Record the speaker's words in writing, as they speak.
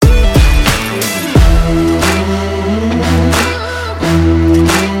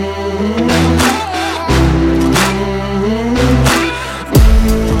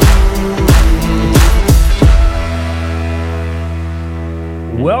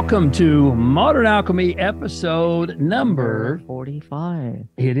Welcome to Modern Alchemy episode number 45.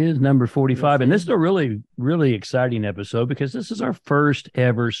 It is number 45. Yes, and this is a really, really exciting episode because this is our first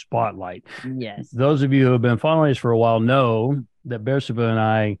ever spotlight. Yes. Those of you who have been following us for a while know that Bersaba and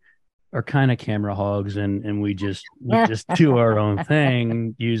I are kind of camera hogs, and we just do our own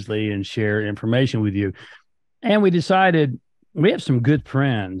thing usually and share information with you. And we decided we have some good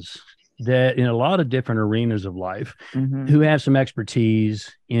friends that in a lot of different arenas of life who have some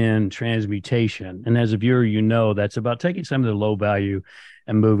expertise in transmutation. And as a viewer, you know, that's about taking some of the low value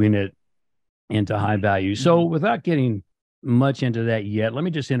and moving it into high value. So without getting much into that yet, let me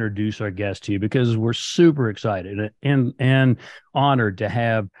just introduce our guest to you because we're super excited and honored to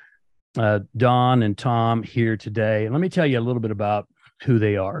have Dawn and Tom here today. Let me tell you a little bit about who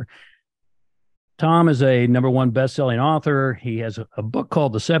they are. Tom is a #1 best-selling author. He has a book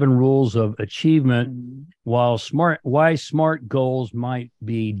called The 7 Rules of Achievement, why smart goals might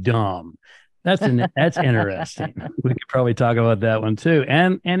be dumb. That's interesting. We could probably talk about that one too.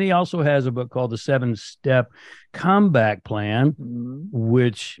 And he also has a book called The 7-Step Comeback Plan,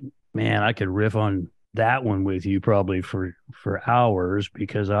 which, man, I could riff on that one with you probably for hours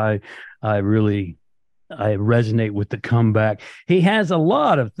because I resonate with the comeback. He has a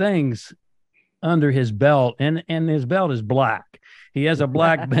lot of things under his belt, and his belt is black. He has a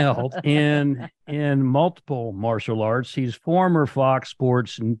black belt in multiple martial arts. He's former Fox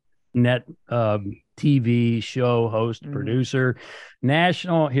Sports Net TV show host, producer,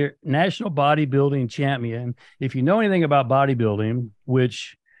 national bodybuilding champion. If you know anything about bodybuilding,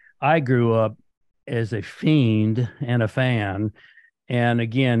 which I grew up as a fiend and a fan. And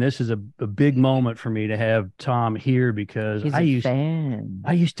again, this is a big moment for me to have Tom here because I used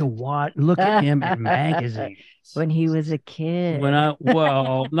to look at him in magazines when he was a kid. I think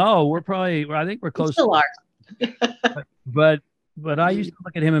we're close. Still are. But I used to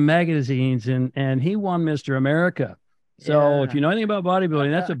look at him in magazines, and he won Mr. America. So if you know anything about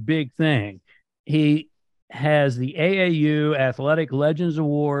bodybuilding, that's a big thing. He has the AAU Athletic Legends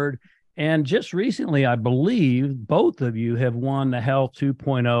Award. And just recently, I believe both of you have won the Health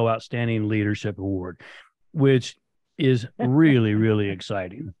 2.0 Outstanding Leadership Award, which is really, really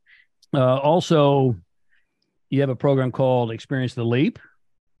exciting. Also, you have a program called Experience the Leap,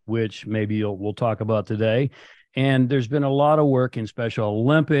 which maybe we'll talk about today. And there's been a lot of work in Special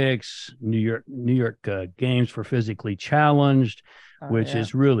Olympics, New York Games for Physically Challenged, which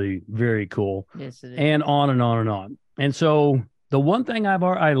is really very cool. Yes, it is. And on and on and on. And so the one thing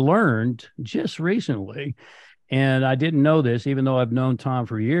I learned just recently, and I didn't know this, even though I've known Tom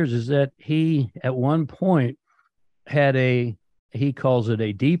for years, is that he at one point had he calls it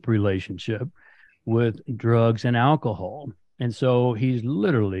a deep relationship with drugs and alcohol. And so he's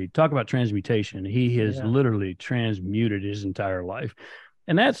literally, talk about transmutation. He has literally transmuted his entire life.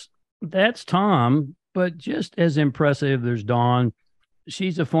 And that's Tom, but just as impressive, there's Dawn.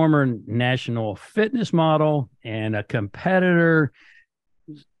 She's a former national fitness model and a competitor,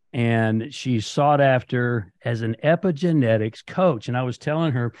 and she's sought after as an epigenetics coach. And I was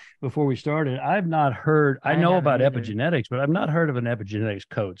telling her before we started, I know about epigenetics, but I've not heard of an epigenetics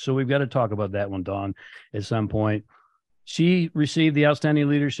coach. So we've got to talk about that one, Dawn, at some point. She received the Outstanding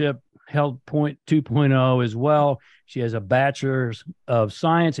Leadership Health 2.0 as well. She has a Bachelor's of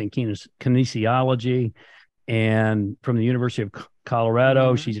Science in Kinesiology, and from the University of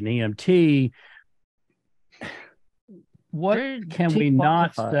Colorado. She's an EMT. What can we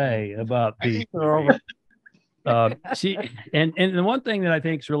not say about the and the one thing that I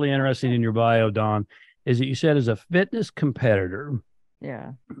think is really interesting in your bio, Dawn, is that you said as a fitness competitor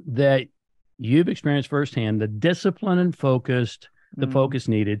that you've experienced firsthand the discipline and focus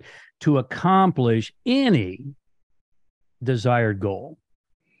needed to accomplish any desired goal.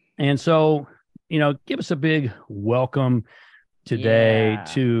 And so, give us a big welcome today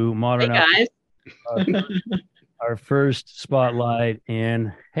to Modern Hey guys. Our first spotlight.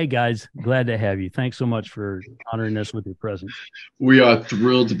 And hey guys, glad to have you. Thanks so much for honoring us with your presence. We are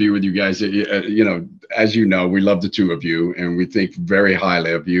thrilled to be with you guys. As you know, we love the two of you and we think very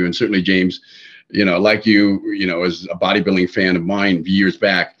highly of you. And certainly James, like you, as a bodybuilding fan of mine years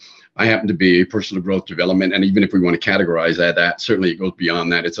back, I happen to be a personal growth development. And even if we want to categorize that certainly it goes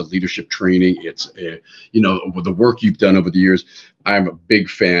beyond that. It's a leadership training. It's, the work you've done over the years. I'm a big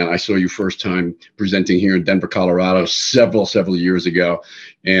fan. I saw you first time presenting here in Denver, Colorado, several years ago,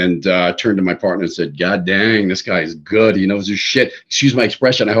 and turned to my partner and said, God dang, this guy is good. He knows his shit. Excuse my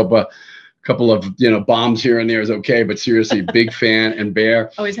expression. I hope a couple of, bombs here and there is okay. But seriously, big fan. And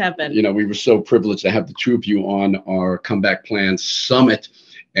Bear, always have been. We were so privileged to have the two of you on our Comeback Plan Summit.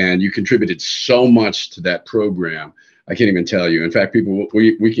 And you contributed so much to that program. I can't even tell you. In fact, people,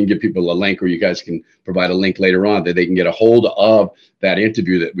 we can give people a link, or you guys can provide a link later on that they can get a hold of that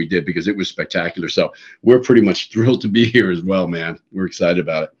interview that we did, because it was spectacular. So we're pretty much thrilled to be here as well, man. We're excited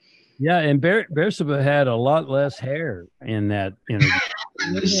about it. Yeah, and Bersaba had a lot less hair in that interview.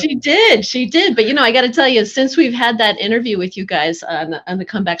 She did. But, I got to tell you, since we've had that interview with you guys on the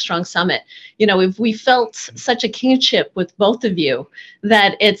Comeback Strong Summit, we felt such a kinship with both of you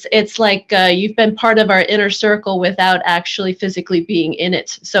that it's like you've been part of our inner circle without actually physically being in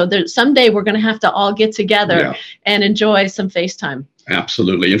it. So someday we're going to have to all get together and enjoy some FaceTime.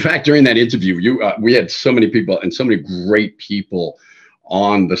 Absolutely. In fact, during that interview, we had so many people and so many great people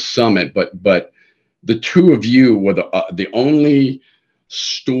on the summit, but the two of you were the only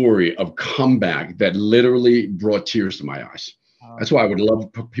story of comeback that literally brought tears to my eyes. That's why I would love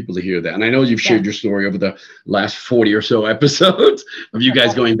people to hear that. And I know you've shared your story over the last 40 or so episodes of you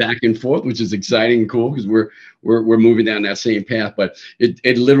guys going back and forth, which is exciting and cool, because we're moving down that same path. But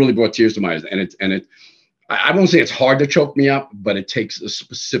it literally brought tears to my eyes, and I won't say it's hard to choke me up, but it takes a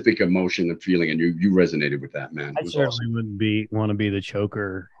specific emotion and feeling, and you resonated with that, man. I certainly wouldn't want to be the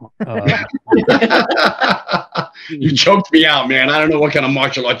choker. You choked me out, man. I don't know what kind of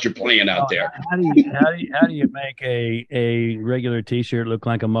martial arts you're playing out there. How do you make a regular T-shirt look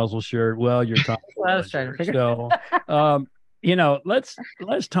like a muscle shirt? Well, you're talking. Well, I was trying to figure. So,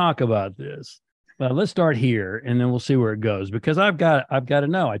 let's talk about this. Let's start here, and then we'll see where it goes, because I've got to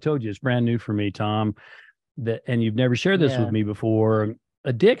know. I told you it's brand new for me, Tom. And you've never shared this with me before.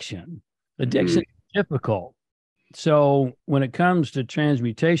 Addiction is difficult. So when it comes to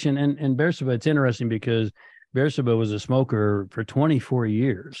transmutation, and Bersaba, it's interesting because Bersaba was a smoker for 24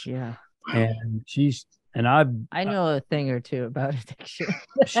 years. Yeah. And I know a thing or two about addiction.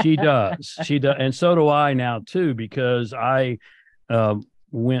 She does. And so do I now too, because I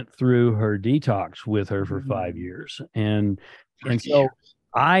went through her detox with her for 5 years. And so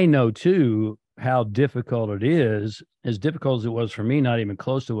I know too how difficult it is, as difficult as it was for me, not even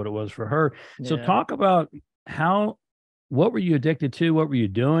close to what it was for her. Yeah. So talk about what were you addicted to? What were you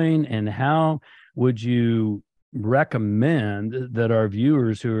doing? And how would you recommend that our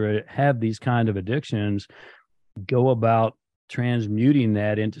viewers who have these kind of addictions go about transmuting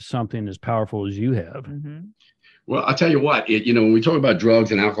that into something as powerful as you have? Mm-hmm. Well, I'll tell you what, when we talk about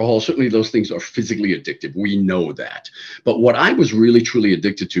drugs and alcohol, certainly those things are physically addictive. We know that. But what I was really, truly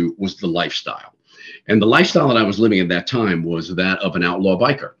addicted to was the lifestyle. And the lifestyle that I was living at that time was that of an outlaw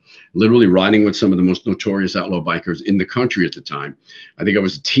biker, literally riding with some of the most notorious outlaw bikers in the country at the time. I think I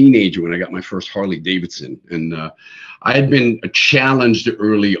was a teenager when I got my first Harley Davidson. And I had been challenged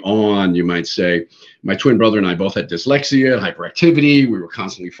early on, you might say. My twin brother and I both had dyslexia, hyperactivity. We were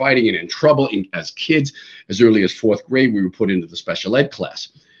constantly fighting and in trouble as kids. As early as 4th grade, we were put into the special ed class.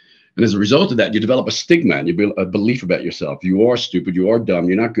 And as a result of that, you develop a stigma and you build a belief about yourself. You are stupid, you are dumb,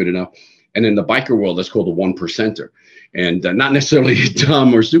 you're not good enough. And in the biker world, that's called the 1%er. And not necessarily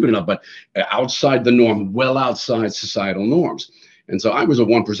dumb or stupid enough, but outside the norm, well outside societal norms. And so I was a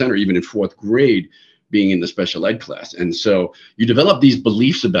 1%er even in 4th grade, being in the special ed class. And so you develop these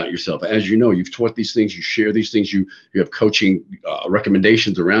beliefs about yourself. As you know, you've taught these things, you share these things, you have coaching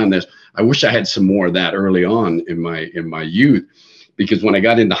recommendations around this. I wish I had some more of that early on in my youth, because when I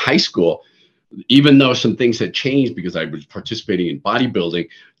got into high school, even though some things had changed because I was participating in bodybuilding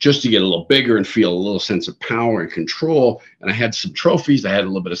just to get a little bigger and feel a little sense of power and control, and I had some trophies, I had a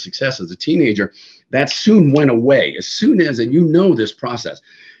little bit of success as a teenager, that soon went away. As soon as, and you know this process,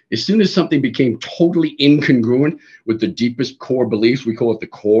 as soon as something became totally incongruent with the deepest core beliefs, we call it the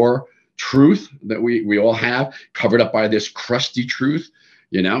core truth that we all have, covered up by this crusty truth,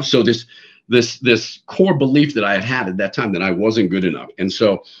 so this core belief that I had at that time that I wasn't good enough. And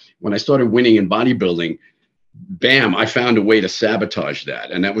so when I started winning in bodybuilding, bam, I found a way to sabotage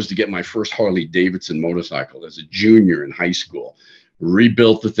that. And that was to get my first Harley Davidson motorcycle as a junior in high school.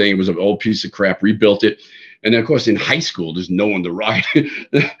 Rebuilt the thing. It was an old piece of crap, rebuilt it. And then, of course, in high school, there's no one to ride.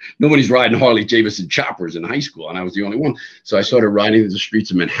 Nobody's riding Harley Davidson choppers in high school. And I was the only one. So I started riding the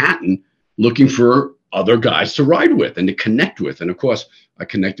streets of Manhattan looking for other guys to ride with and to connect with. And of course, I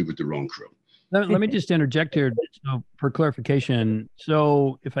connected with the wrong crew. Let me just interject here for clarification.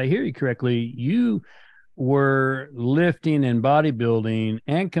 So if I hear you correctly, you were lifting and bodybuilding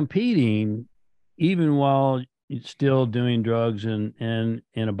and competing even while still doing drugs and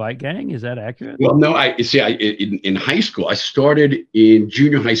in a bike gang. Is that accurate? Well, no, in high school, I started in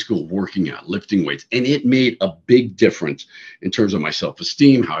junior high school working out, lifting weights, and it made a big difference in terms of my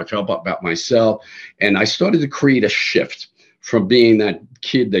self-esteem, how I felt about myself. And I started to create a shift from being that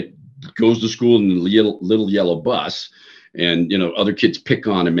kid that goes to school in the little yellow bus and, other kids pick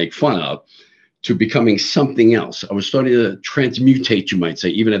on and make fun of, to becoming something else. I was starting to transmutate, you might say.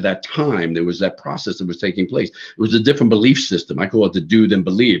 Even at that time, there was that process that was taking place. It was a different belief system. I call it the do then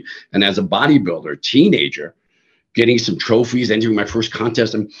believe. And as a bodybuilder, teenager, getting some trophies, entering my first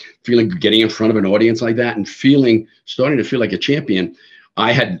contest, and feeling getting in front of an audience like that and starting to feel like a champion.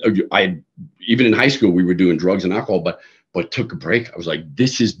 I had even in high school, we were doing drugs and alcohol, but took a break. I was like,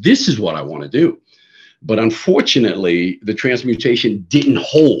 this is what I want to do. But unfortunately, the transmutation didn't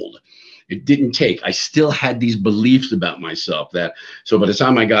hold. It didn't take. I still had these beliefs about myself so by the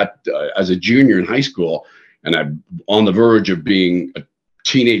time I got as a junior in high school, and I'm on the verge of being a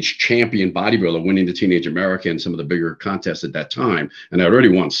teenage champion bodybuilder, winning the Teenage America and some of the bigger contests at that time. And I already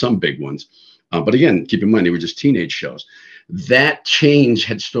won some big ones. But again, keep in mind, they were just teenage shows. That change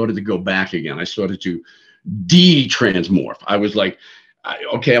had started to go back again. I started to de-transmorph. I was like,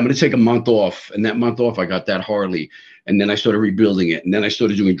 okay, I'm going to take a month off. And that month off, I got that Harley. And then I started rebuilding it. And then I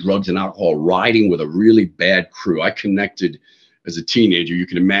started doing drugs and alcohol, riding with a really bad crew. I connected as a teenager. You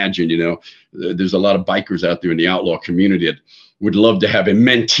can imagine, there's a lot of bikers out there in the outlaw community that would love to have a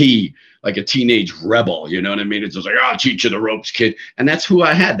mentee, like a teenage rebel. You know what I mean? It's just like, I'll teach you the ropes, kid. And that's who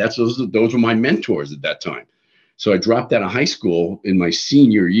I had. Those were my mentors at that time. So I dropped out of high school in my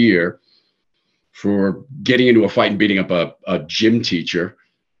senior year for getting into a fight and beating up a gym teacher.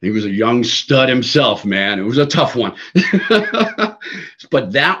 He was a young stud himself, man. It was a tough one.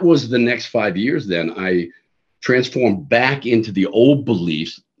 But that was the next 5 years then. I transformed back into the old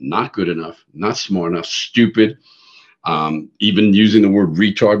beliefs, not good enough, not smart enough, stupid, even using the word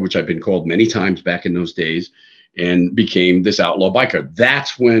retard, which I've been called many times back in those days, and became this outlaw biker.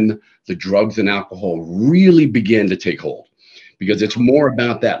 That's when the drugs and alcohol really began to take hold, because it's more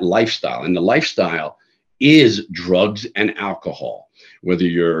about that lifestyle. And the lifestyle is drugs and alcohol. Whether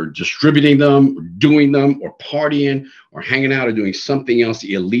you're distributing them, or doing them, or partying, or hanging out, or doing something else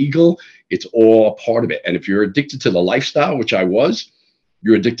illegal, it's all a part of it. And if you're addicted to the lifestyle, which I was,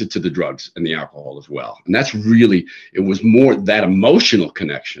 you're addicted to the drugs and the alcohol as well. And that's really, it was more that emotional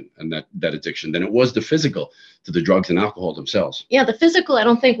connection and that addiction than it was the physical to the drugs and alcohol themselves. Yeah, the physical, I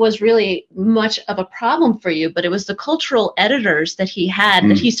don't think was really much of a problem for you, but it was the cultural editors that he had,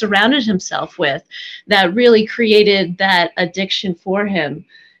 that he surrounded himself with, that really created that addiction for him.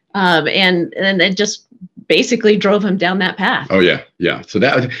 And it just basically drove him down that path. Oh, yeah. Yeah. So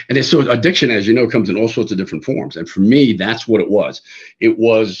addiction, as you know, comes in all sorts of different forms. And for me, that's what it was. It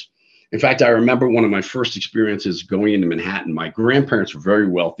was, in fact, I remember one of my first experiences going into Manhattan. My grandparents were very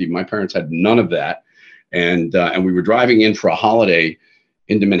wealthy. My parents had none of that. And we were driving in for a holiday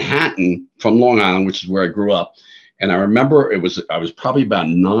into Manhattan from Long Island, which is where I grew up. And I remember I was probably about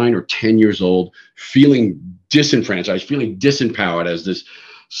 9 or 10 years old, feeling disenfranchised, feeling disempowered as this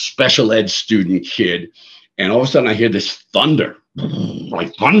special ed student kid. And all of a sudden I hear this thunder,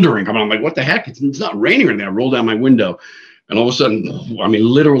 like thundering coming on. I'm like, what the heck? It's not raining or anything. I roll down my window. And all of a sudden, I mean,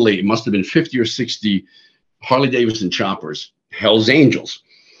 literally, it must have been 50 or 60 Harley Davidson choppers, Hell's Angels.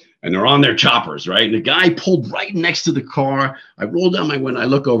 And they're on their choppers, right? And the guy pulled right next to the car. I roll down my window. I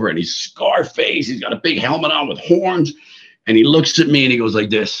look over and he's Scarface. He's got a big helmet on with horns. And he looks at me and he goes like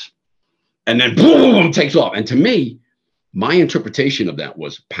this. And then boom, takes off. And to me, my interpretation of that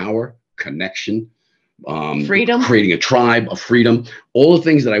was power, connection, freedom, creating a tribe of freedom, all the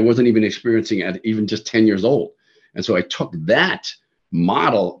things that I wasn't even experiencing at even just 10 years old. And so I took that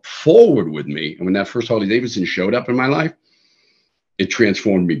model forward with me. And when that first Harley Davidson showed up in my life, it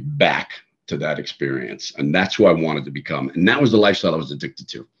transformed me back to that experience. And that's who I wanted to become. And that was the lifestyle I was addicted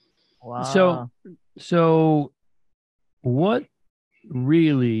to. Wow. So what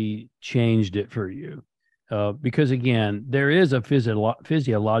really changed it for you? Because again, there is a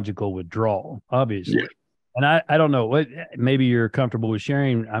physiological withdrawal, obviously. Yeah. And I don't know what, maybe you're comfortable with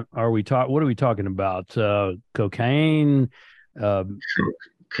sharing. What are we talking about? Cocaine?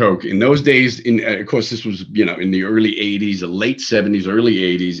 Coke. In those days, of course, this was, in the early 80s, the late 70s, early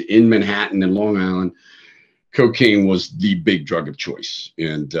 80s in Manhattan and Long Island. Cocaine was the big drug of choice.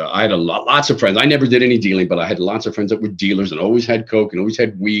 And I had lots of friends. I never did any dealing, but I had lots of friends that were dealers and always had Coke and always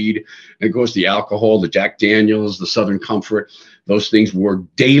had weed. And of course, the alcohol, the Jack Daniels, the Southern Comfort, those things were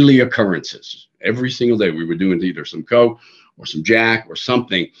daily occurrences. Every single day we were doing either some Coke or some Jack or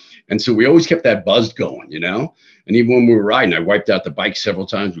something. And so we always kept that buzz going, And even when we were riding, I wiped out the bike several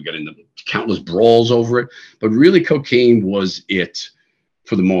times. We got into countless brawls over it. But really, cocaine was it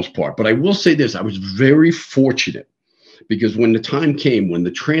for the most part. But I will say this, I was very fortunate because when the time came, when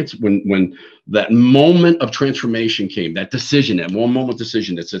that moment of transformation came, that decision, that one moment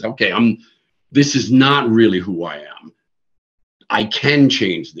decision that said, okay, this is not really who I am. I can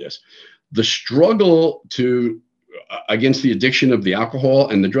change this. The struggle against the addiction of the alcohol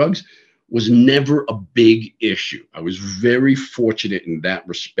and the drugs was never a big issue. I was very fortunate in that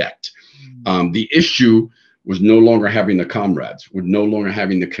respect. The issue was no longer having the comrades, with no longer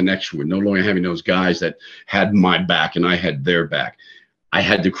having the connection, with no longer having those guys that had my back and I had their back. I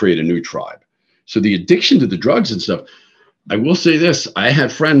had to create a new tribe. So the addiction to the drugs and stuff, I will say this, I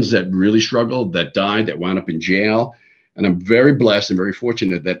had friends that really struggled, that died, that wound up in jail. And I'm very blessed and very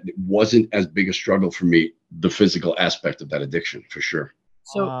fortunate that it wasn't as big a struggle for me, the physical aspect of that addiction, for sure.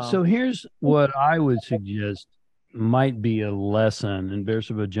 So here's what I would suggest might be a lesson, and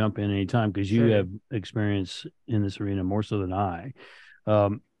Beersheba, jump in anytime because you have experience in this arena more so than I.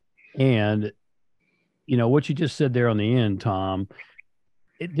 And you know what you just said there on the end, Tom.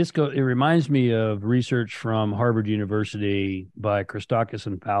 It reminds me of research from Harvard University by Christakis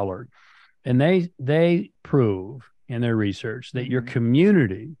and Fowler, and they prove in their research that your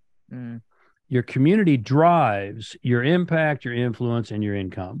community drives your impact, your influence, and your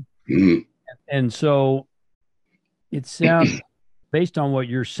income. And so it sounds, based on what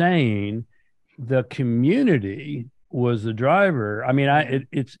you're saying, the community was the driver. I mean,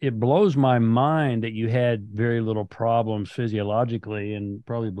 it blows my mind that you had very little problems physiologically, and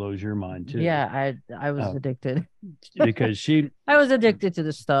probably blows your mind too. Yeah, I was addicted because I was addicted to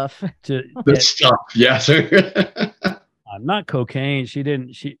the stuff. The stuff, yes. Not cocaine.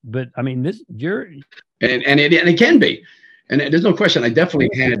 But I mean, and it can be, and there's no question. I definitely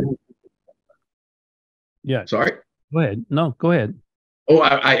had. Yeah. Sorry. Go ahead. No, go ahead. Oh,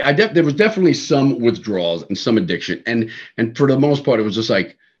 there was definitely some withdrawals and some addiction, and for the most part, it was just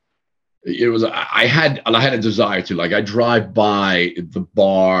like, I had a desire to, like, I drive by the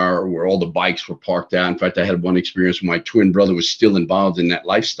bar where all the bikes were parked out. In fact, I had one experience where my twin brother was still involved in that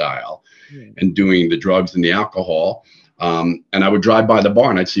lifestyle and doing the drugs and the alcohol. And I would drive by the bar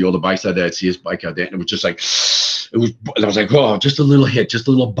and I'd see all the bikes out there. I'd see his bike out there, and it was just like, I was like, oh, just a little hit, just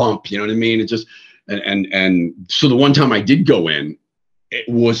a little bump. You know what I mean? It just, and so the one time I did go in, it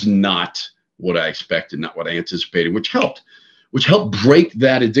was not what I expected, not what I anticipated, which helped break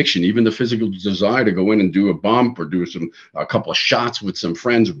that addiction, even the physical desire to go in and do a bump or do a couple of shots with some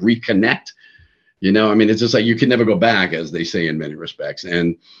friends, reconnect. You know, I mean, it's just like you can never go back, as they say in many respects.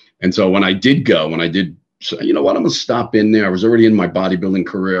 And so when I did so, you know what, I'm going to stop in there. I was already in my bodybuilding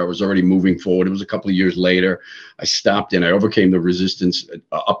career. I was already moving forward. It was a couple of years later. I stopped in. I overcame the resistance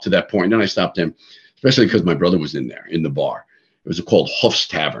up to that point. Then I stopped in, especially because my brother was in there in the bar. It was called Huff's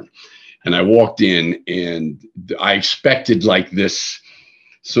Tavern. And I walked in and I expected like this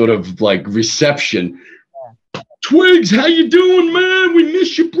sort of like reception. Twigs, how you doing, man? We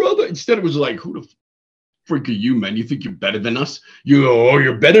miss you, brother. Instead, it was like, who the freak are you, man? You think you're better than us?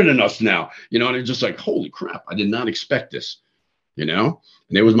 You're better than us now. You know, and it's just like, holy crap, I did not expect this, you know?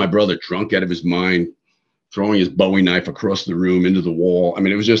 And there was my brother, drunk out of his mind, throwing his Bowie knife across the room into the wall. I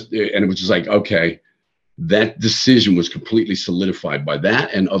mean, it was just like, okay, that decision was completely solidified by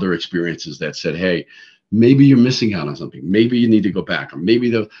that and other experiences that said, hey, maybe you're missing out on something. Maybe you need to go back, or maybe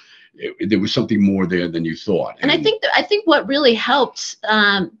there was something more there than you thought. And I think what really helped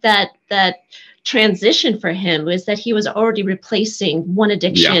that transition for him was that he was already replacing one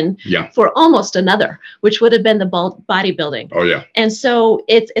addiction for almost another, which would have been the bodybuilding. Oh yeah. And so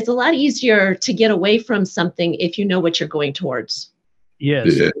it's a lot easier to get away from something if you know what you're going towards.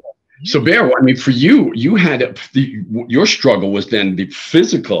 Yes. Yeah. So Bear, I mean, for you had your struggle was then the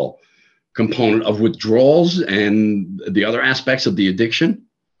physical component of withdrawals and the other aspects of the addiction.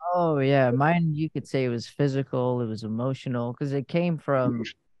 Oh yeah, mine, you could say it was physical, it was emotional, because it came from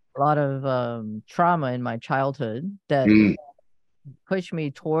a lot of trauma in my childhood that pushed me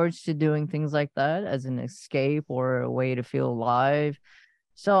towards to doing things like that as an escape or a way to feel alive.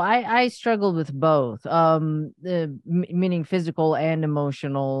 So I struggled with both, meaning physical and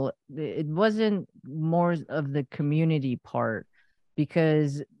emotional. It wasn't more of the community part,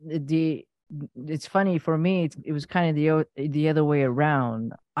 because it's funny for me. It was kind of the other way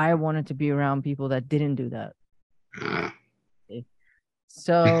around. I wanted to be around people that didn't do that.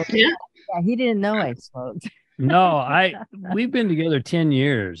 So yeah, he didn't know I smoked. No, we've been together 10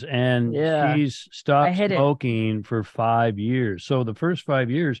 years and she's stopped smoking for 5 years. So the first 5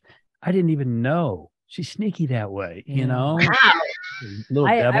 years, I didn't even know. She's sneaky that way, you know? Wow.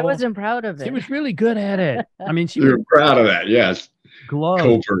 I wasn't proud of it. She was really good at it. I mean, You're proud of that, yes.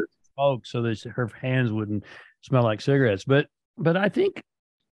 Gloves, smoke, so that her hands wouldn't smell like cigarettes. But I think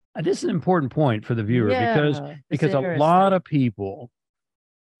this is an important point for the viewer because a lot of people,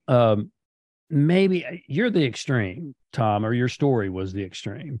 maybe you're the extreme, Tom, or your story was the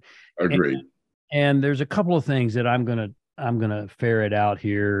extreme. Agreed. And there's a couple of things that I'm gonna ferret out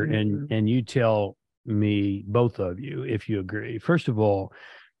here, and you tell me, both of you, if you agree. First of all,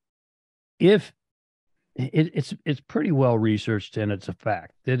 if it's pretty well researched, and it's a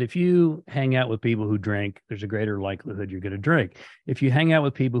fact that if you hang out with people who drink, there's a greater likelihood you're going to drink. If you hang out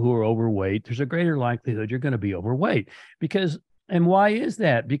with people who are overweight, there's a greater likelihood you're going to be overweight. And why is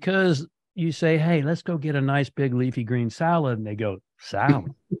that? Because you say, hey, let's go get a nice big leafy green salad, and they go,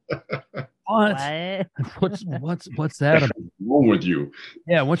 salad? What? What's that about? What's wrong with you?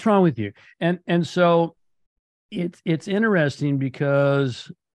 Yeah, what's wrong with you? And so it's interesting, because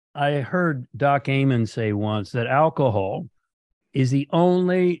I heard Doc Amen say once that alcohol is the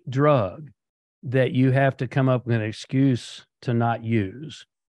only drug that you have to come up with an excuse to not use.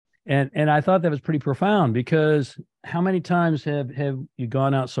 And I thought that was pretty profound, because how many times have you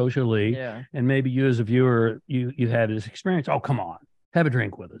gone out socially, and maybe you as a viewer, you had this experience, oh, come on, have a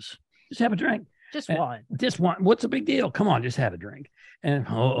drink with us. Just have a drink. Just one. What's the big deal? Come on, just have a drink. And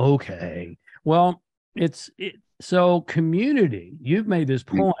okay. Well, so community, you've made this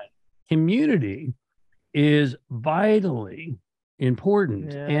point. Community is vitally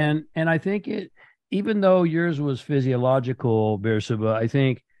important. Yeah. And I think even though yours was physiological, Beersheba, I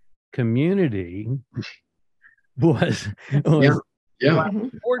think community was important.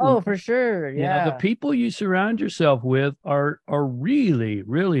 Oh, for sure. Yeah. You know, the people you surround yourself with are really,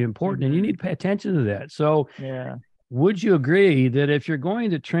 really important, and you need to pay attention to that. So would you agree that if you're going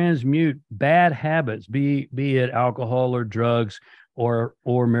to transmute bad habits, be it alcohol or drugs or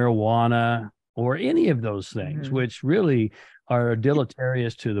marijuana or any of those things, which really are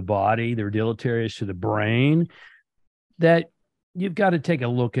deleterious to the body, they're deleterious to the brain, that you've got to take a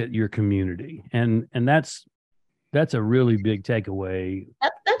look at your community? And that's a really big takeaway.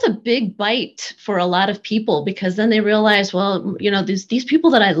 That's a big bite for a lot of people, because then they realize, well, you know, these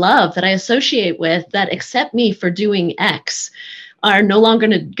people that I love, that I associate with, that accept me for doing X, are no longer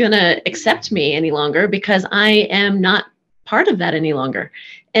gonna accept me any longer, because I am not part of that any longer.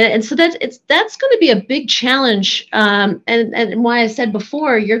 And so that's going to be a big challenge. And why I said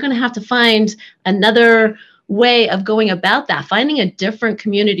before, you're going to have to find another way of going about that, finding a different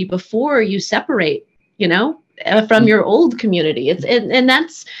community before you separate, you know, from your old community. And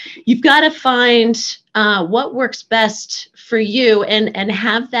that's, you've got to find what works best for you, and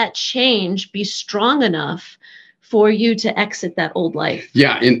have that change be strong enough for you to exit that old life.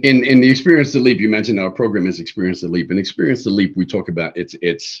 Yeah, in the Experience the Leap, you mentioned our program is Experience the Leap. In Experience the Leap, we talk about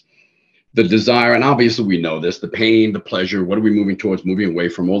it's the desire, and obviously we know this, the pain, the pleasure, what are we moving towards, moving away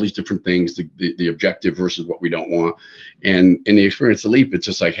from, all these different things, the objective versus what we don't want. And in the Experience the Leap, it's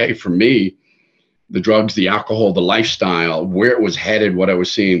just like, hey, for me, the drugs, the alcohol, the lifestyle, where it was headed, what I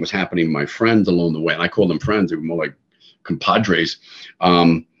was seeing was happening to my friends along the way. And I call them friends, they were more like compadres.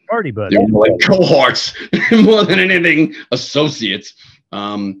 Party buddy. They were like cohorts more than anything, associates,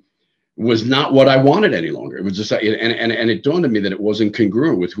 was not what I wanted any longer. It was just, and it dawned on me that it wasn't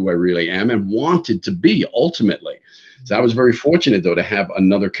congruent with who I really am and wanted to be ultimately. So I was very fortunate, though, to have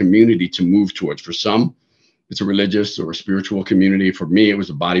another community to move towards. For some, it's a religious or a spiritual community. For me, it was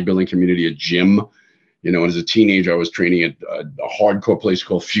a bodybuilding community, a gym. You know, as a teenager, I was training at a hardcore place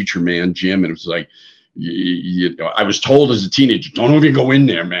called Future Man Gym, and it was like, I was told as a teenager, don't even go in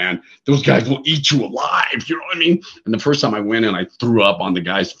there, man. Those guys will eat you alive. You know what I mean? And the first time I went in, I threw up on the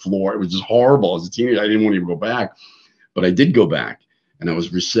guy's floor. It was just horrible. As a teenager, I didn't want to even go back. But I did go back, and I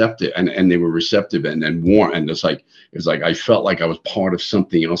was receptive, and they were receptive and warm. And it's like I felt like I was part of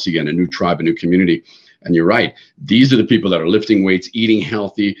something else again, a new tribe, a new community. And you're right. These are the people that are lifting weights, eating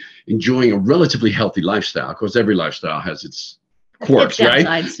healthy, enjoying a relatively healthy lifestyle. Of course, every lifestyle has its quirks,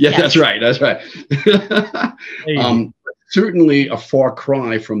 right? Yes, that's right. That's right. Certainly a far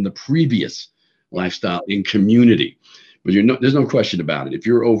cry from the previous lifestyle in community. But there's no question about it. If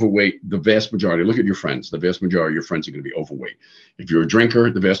you're overweight, the vast majority, look at your friends, the vast majority of your friends are going to be overweight. If you're a drinker,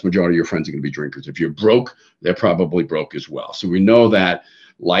 the vast majority of your friends are going to be drinkers. If you're broke, they're probably broke as well. So we know that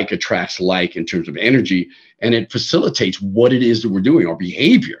like attracts like in terms of energy, and it facilitates what it is that we're doing, our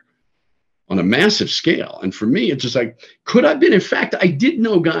behavior, on a massive scale. And for me, it's just like, could I have been? In fact, I did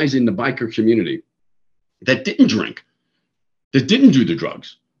know guys in the biker community that didn't drink, that didn't do the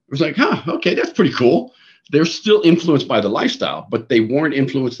drugs. It was like, okay, that's pretty cool. They're still influenced by the lifestyle, but they weren't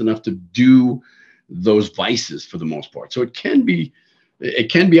influenced enough to do those vices for the most part. So it can be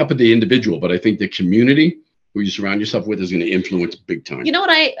up to the individual, but I think the community who you surround yourself with is going to influence big time. You know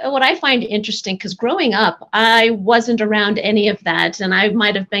what I find interesting, because growing up, I wasn't around any of that, and I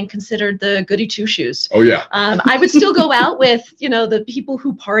might have been considered the goody two shoes. Oh yeah. I would still go out with, you know, the people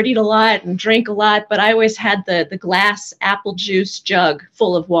who partied a lot and drank a lot, but I always had the glass apple juice jug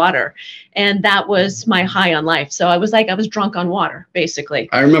full of water, and that was my high on life. So I was drunk on water, basically.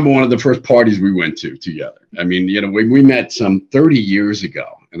 I remember one of the first parties we went to together. I mean, you know, we met some 30 years ago.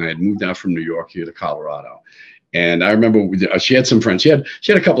 and I had moved out from New York here to Colorado. And I remember she had some friends. She had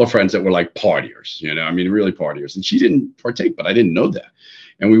a couple of friends that were like partiers, I mean, really partiers. And she didn't partake, but I didn't know that.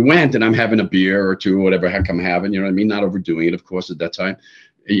 And we went, and I'm having a beer or two, or whatever heck I'm having, you know what I mean? Not overdoing it, of course, at that time.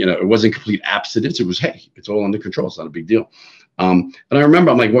 It wasn't complete abstinence. It was, hey, it's all under control. It's not a big deal. And I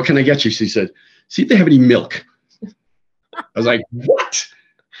remember, I'm like, what can I get you? She said, see if they have any milk. I was like, what?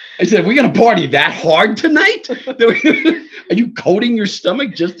 I said, we're going to party that hard tonight? Are you coating your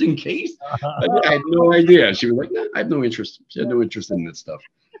stomach just in case? I had no idea. She was like, no, I have no interest. She had no interest in that stuff.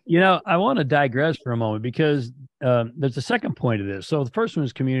 I want to digress for a moment because there's a second point to this. So the first one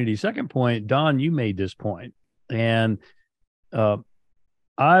is community. Second point, Dawn, you made this point. And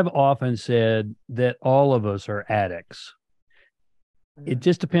I've often said that all of us are addicts. It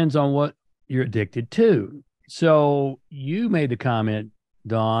just depends on what you're addicted to. So you made the comment,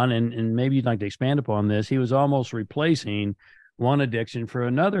 Dawn, and maybe you'd like to expand upon this. He was almost replacing one addiction for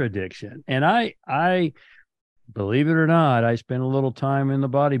another addiction. And I believe it or not, I spent a little time in the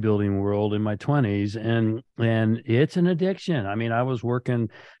bodybuilding world in my 20s, and it's an addiction. I mean, I was working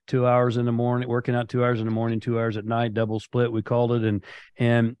 2 hours in the morning, working out 2 hours in the morning, 2 hours at night, double split, we called it.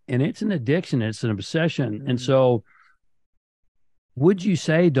 And it's an addiction. It's an obsession. And so would you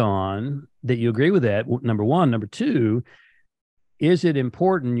say, Dawn, that you agree with that? Number one. Number two, is it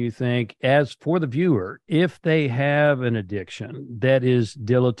important, you think, as for the viewer, if they have an addiction that is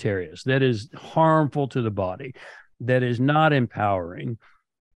deleterious, that is harmful to the body, that is not empowering,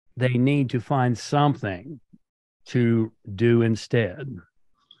 they need to find something to do instead?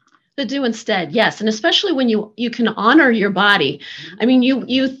 To do instead, yes. And especially when you can honor your body. I mean,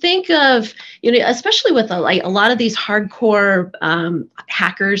 you think of, especially with a lot of these hardcore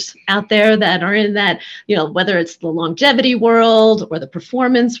hackers out there that are in that, whether it's the longevity world or the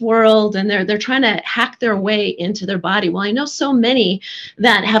performance world, and they're trying to hack their way into their body. Well, I know so many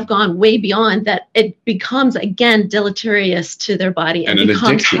that have gone way beyond that. It becomes, again, deleterious to their body and becomes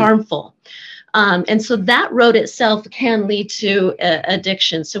addiction. Harmful. And so that road itself can lead to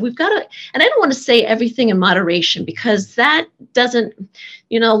addiction. So we've got to, and I don't want to say everything in moderation, because that doesn't,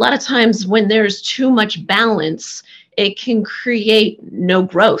 a lot of times when there's too much balance, it can create no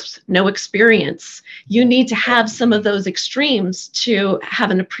growth, no experience. You need to have some of those extremes to have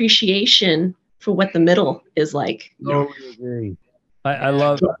an appreciation for what the middle is like. Totally agree.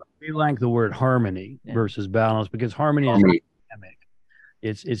 I we like the word harmony versus balance, because harmony is dynamic.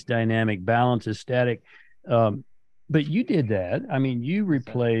 It's dynamic. Balance is static. But you did that. I mean, you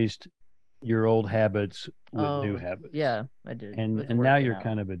replaced your old habits with new habits. Yeah, I did. And now you're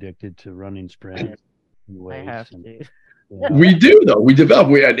kind of addicted to running sprints. I have to. We do, though. We develop.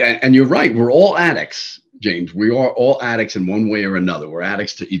 And you're right. We're all addicts, James. We are all addicts in one way or another. We're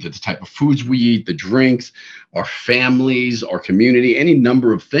addicts to either the type of foods we eat, the drinks, our families, our community, any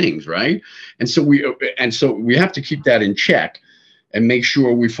number of things, right? And so we have to keep that in check and make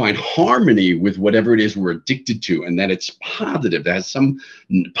sure we find harmony with whatever it is we're addicted to, and that it's positive, that has some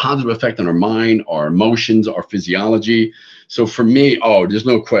positive effect on our mind, our emotions, our physiology. So for me, there's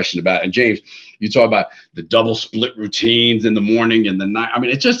no question about it. And James, you talk about the double split routines in the morning and the night. I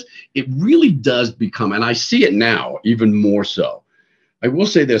mean, it really does become, and I see it now even more so. I will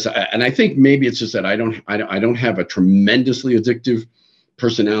say this, and I think maybe it's just that I don't have a tremendously addictive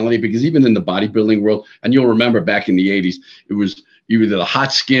personality, because even in the bodybuilding world, and you'll remember back in the 80s, it was either the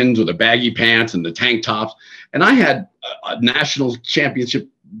hot skins or the baggy pants and the tank tops. And I had a national championship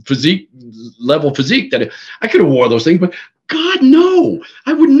level physique that I could have wore those things, but God, no,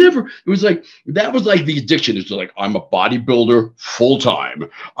 I would never. It was like, that was like the addiction. It's like, I'm a bodybuilder full time.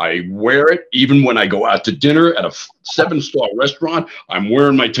 I wear it even when I go out to dinner at a 7-star restaurant. I'm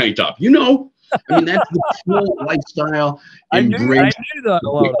wearing my tank top. I mean, that's the full lifestyle. I knew that a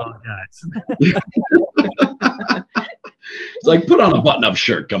lot of guys. It's like, put on a button-up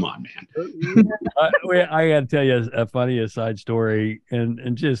shirt. Come on, man. I got to tell you a funny aside story,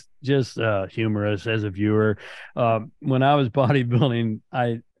 and just humorous as a viewer. When I was bodybuilding,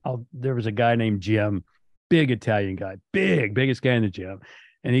 there was a guy named Jim, big Italian guy, biggest guy in the gym,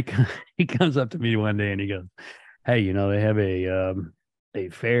 and he comes up to me one day and he goes, "Hey, they have a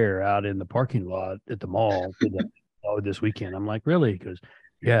fair out in the parking lot at the mall this weekend." I'm like, "Really?" He goes,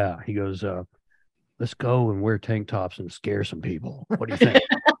 "Yeah." He goes, "Let's go and wear tank tops and scare some people. What do you think?"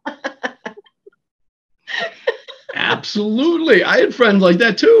 Absolutely. I had friends like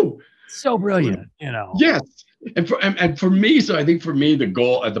that too. So brilliant, Yes. And for me, so I think for me, the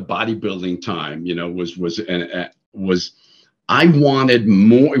goal at the bodybuilding time, was I wanted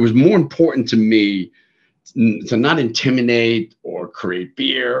more. It was more important to me to not intimidate or create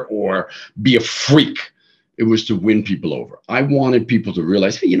fear or be a freak. it was to win people over. I wanted people to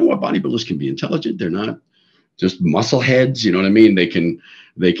realize, hey, you know what? Bodybuilders can be intelligent. They're not just muscle heads. You know what I mean? They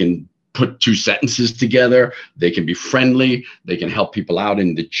can put two sentences together. They can be friendly. They can help people out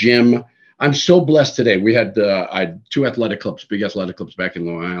in the gym. I'm so blessed today. We had I had two athletic clubs, big athletic clubs back in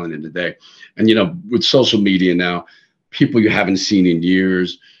Long Island in the day. And, you know, with social media now, people you haven't seen in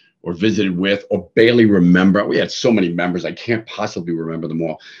years or visited with or barely remember. We had so many members, I can't possibly remember them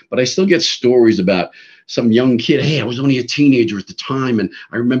all. But I still get stories about some young kid. Hey, I was only a teenager at the time, and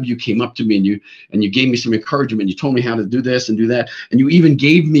I remember you came up to me and you gave me some encouragement. You told me how to do this and do that, and you even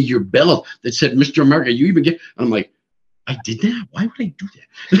gave me your belt that said Mr. America. You even I'm like, I did that? Why would I do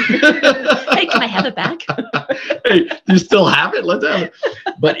that? Hey, can I have it back? Hey, you still have it? Let's have it.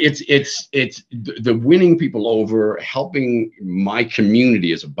 But it's the winning people over, helping my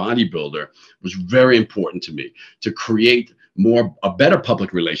community as a bodybuilder was very important to me to create a better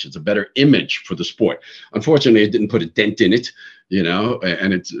public relations, a better image for the sport. Unfortunately, it didn't put a dent in it, you know,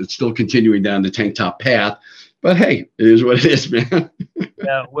 and it's still continuing down the tank top path. But hey, it is what it is, man.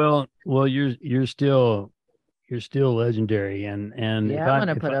 Yeah, well, you're still legendary, and Yeah, I'm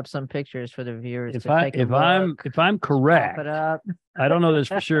gonna put up some pictures for the viewers. If I'm correct, Pop it up. I don't know this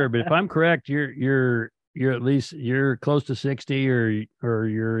for sure, but if I'm correct, you're at least you're close to 60 or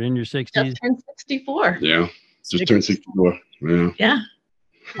you're in your 60s. Just turned 64. Yeah, just turned 64. Yeah, Yeah.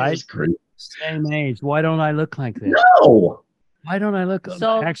 That's great. Same age. Why don't I look like this? No. Why don't I look?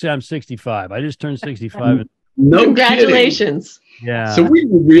 So- Actually, I'm 65. I just turned 65. No Congratulations. kidding. Yeah. So we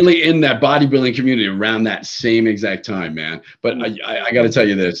were really in that bodybuilding community around that same exact time, man. But I got to tell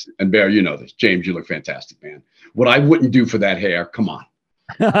you this, and Bear, you know this. James, you look fantastic, man. What I wouldn't do for that hair, come on.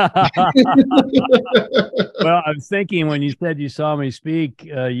 Well, I was thinking when you said you saw me speak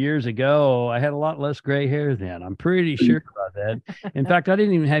years ago, I had a lot less gray hair then. I'm pretty sure about that. In fact, I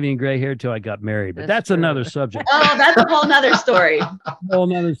didn't even have any gray hair till I got married, but that's true. another subject. Oh, that's a whole nother story. Whole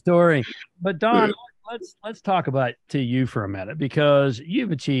nother story. But Don, let's talk about to you for a minute, because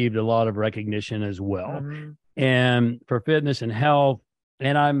you've achieved a lot of recognition as well, Mhm. and for fitness and health.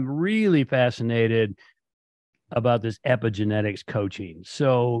 And I'm really fascinated about this epigenetics coaching.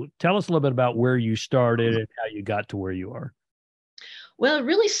 So tell us a little bit about where you started and how you got to where you are. Well, it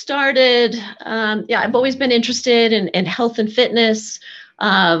really started, I've always been interested in health and fitness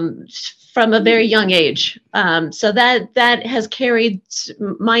from a very young age. So that has carried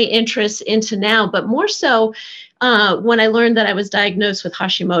my interest into now, but more so when I learned that I was diagnosed with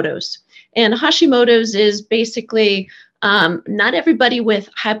Hashimoto's. And Hashimoto's is basically not everybody with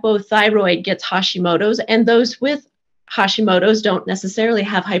hypothyroid gets Hashimoto's, and those with Hashimoto's don't necessarily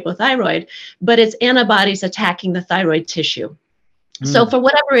have hypothyroid, but it's antibodies attacking the thyroid tissue. So for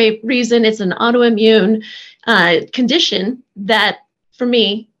whatever reason, it's an autoimmune condition that, for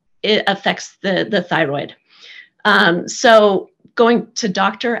me, it affects the thyroid. So going to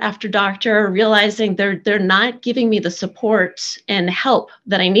doctor after doctor, realizing they're not giving me the support and help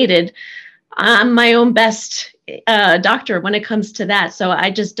that I needed. I'm my own best doctor when it comes to that. So I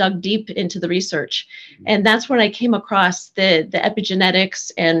just dug deep into the research. And that's when I came across the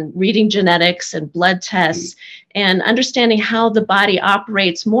epigenetics and reading genetics and blood tests and understanding how the body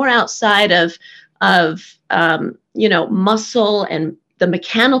operates more outside of muscle and the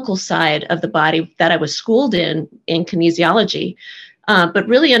mechanical side of the body that I was schooled in kinesiology. But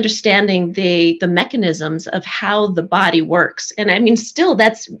really understanding the mechanisms of how the body works. And I mean, still,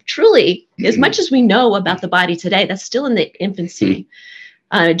 that's truly, as much as we know about the body today, that's still in the infancy.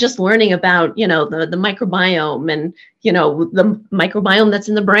 Just learning about, the microbiome and, the microbiome that's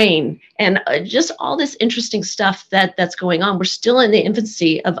in the brain and just all this interesting stuff that's going on. We're still in the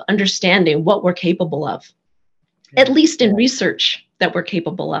infancy of understanding what we're capable of, at least in research that we're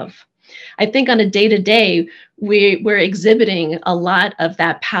capable of. I think on a day-to-day, we're exhibiting a lot of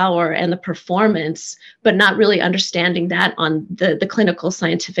that power and the performance, but not really understanding that on the clinical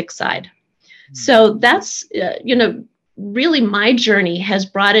scientific side. So that's, really my journey has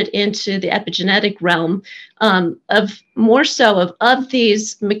brought it into the epigenetic realm of more so of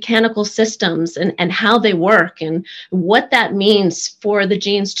these mechanical systems and how they work and what that means for the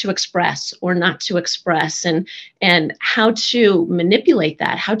genes to express or not to express and how to manipulate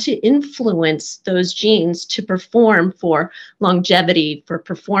that, how to influence those genes to perform for longevity, for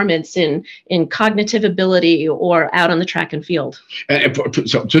performance in cognitive ability or out on the track and field. And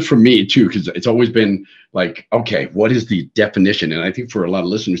so just for me too, because it's always been like, okay, what is the definition? And I think for a lot of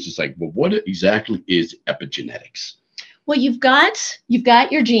listeners, it's like, well, what exactly is epigenetics? Well, you've got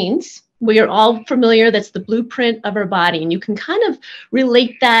your genes. We are all familiar. That's the blueprint of our body. And you can kind of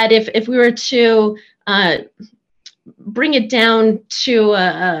relate that if we were to bring it down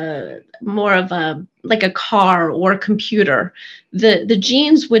to more of a like a car or a computer. The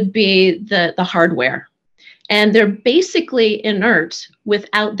genes would be the hardware, and they're basically inert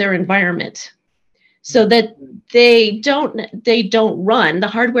without their environment, so that they don't run. The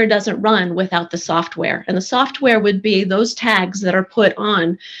hardware doesn't run without the software, and the software would be those tags that are put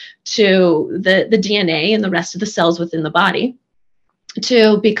on to the DNA and the rest of the cells within the body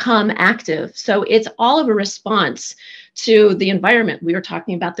to become active. So it's all of a response to the environment. We were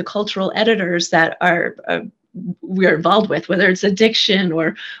talking about the cultural editors that we're involved with, whether it's addiction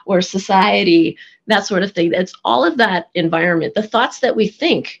or society, that sort of thing. It's all of that environment. The thoughts that we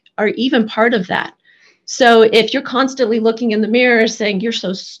think are even part of that. So if you're constantly looking in the mirror saying you're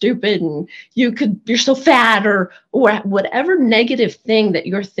so stupid and you're so fat or whatever negative thing that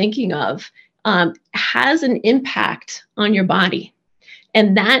you're thinking of has an impact on your body.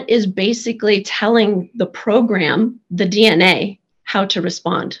 And that is basically telling the program, the DNA, how to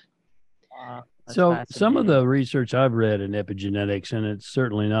respond. So some of the research I've read in epigenetics, and it's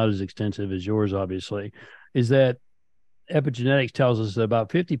certainly not as extensive as yours, obviously, is that epigenetics tells us that about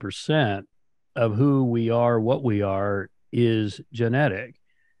 50% of who we are, what we are, is genetic.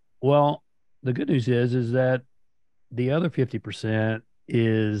 Well, the good news is that the other 50%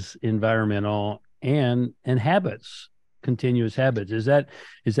 is environmental and habits. Continuous habits. Is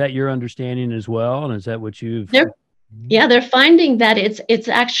that your understanding as well? And is that what you've? Yeah, they're finding that it's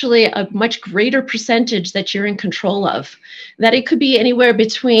actually a much greater percentage that you're in control of. That it could be anywhere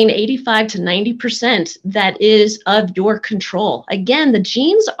between 85 to 90% that is of your control. Again, the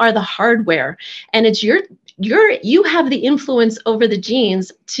genes are the hardware, and it's you have the influence over the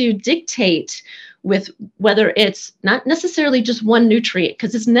genes to dictate with whether it's not necessarily just one nutrient,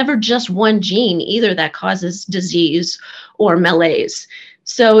 because it's never just one gene either that causes disease or malaise.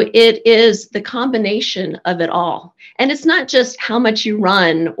 So it is the combination of it all. And it's not just how much you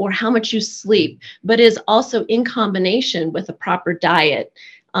run or how much you sleep, but is also in combination with a proper diet.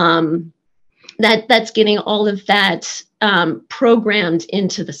 That's getting all of that programmed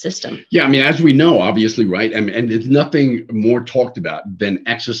into the system. Yeah, I mean, as we know, obviously, right? And there's nothing more talked about than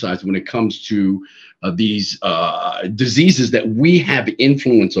exercise when it comes to these diseases that we have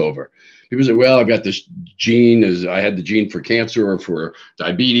influence over. People say, well, I've got this gene, I had the gene for cancer or for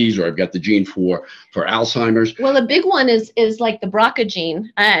diabetes, or I've got the gene for Alzheimer's. Well, a big one is like the BRCA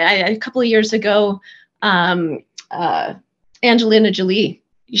gene. A couple of years ago, Angelina Jolie,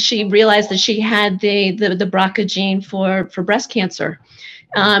 she realized that she had the BRCA gene for breast cancer.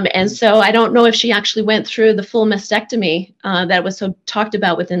 And so I don't know if she actually went through the full mastectomy that was so talked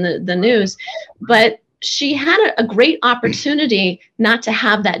about within the news, but she had a great opportunity not to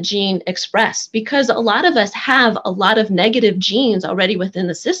have that gene expressed, because a lot of us have a lot of negative genes already within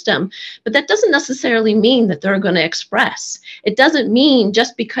the system, but that doesn't necessarily mean that they're going to express. It doesn't mean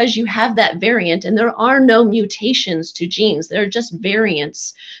just because you have that variant, and there are no mutations to genes, there are just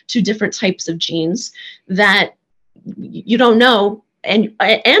variants to different types of genes that you don't know, and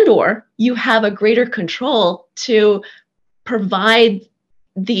or you have a greater control to provide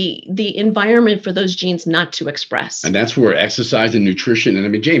the environment for those genes not to express. And that's where exercise and nutrition, and I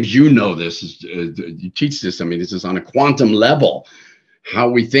mean, James, you know this, you teach this, I mean, this is on a quantum level, how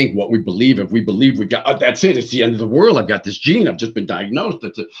we think, what we believe. If we believe we got, that's it, it's the end of the world, I've got this gene, I've just been diagnosed,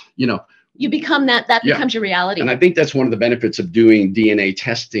 that's a, you become that becomes your reality. And I think that's one of the benefits of doing DNA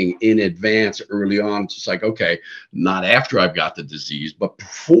testing in advance early on. It's just like, okay, not after I've got the disease, but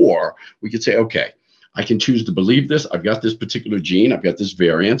before, we could say, okay, I can choose to believe this. I've got this particular gene. I've got this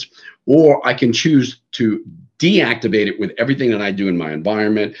variant. Or I can choose to deactivate it with everything that I do in my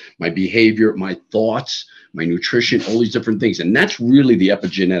environment, my behavior, my thoughts, my nutrition, all these different things. And that's really the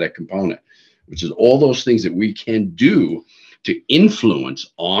epigenetic component, which is all those things that we can do to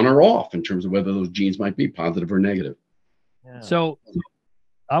influence on or off in terms of whether those genes might be positive or negative. Yeah. So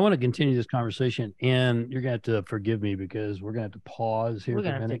I want to continue this conversation, and you're going to have to forgive me because we're going to have to pause here We're for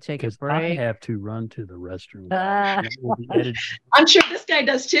a gonna have minute to take a because break. I have to run to the restroom. I'm sure this guy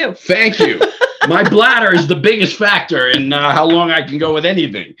does too. Thank you. My bladder is the biggest factor in how long I can go with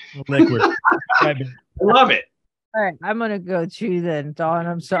anything. Liquid. I love it. All right, I'm gonna go too then, Dawn.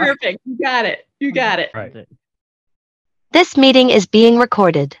 I'm sorry. Perfect. You got it. You got it. Right. This meeting is being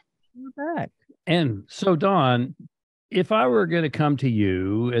recorded. We're back. And so, Dawn, if I were going to come to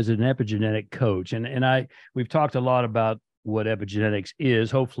you as an epigenetic coach, and we've talked a lot about what epigenetics is.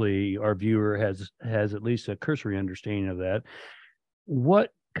 Hopefully, our viewer has at least a cursory understanding of that.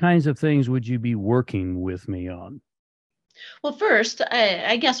 What kinds of things would you be working with me on? Well, first,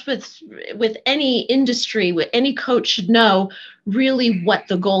 I guess with any industry, any coach should know really what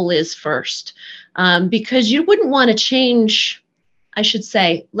the goal is first, because you wouldn't want to change I should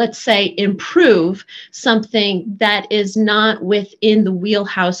say, let's say, improve something that is not within the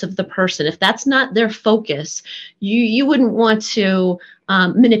wheelhouse of the person. If that's not their focus, you wouldn't want to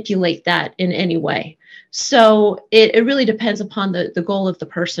manipulate that in any way. So it really depends upon the goal of the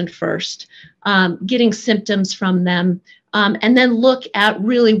person first, getting symptoms from them, and then look at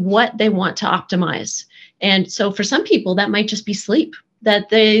really what they want to optimize. And so for some people, that might just be sleep, that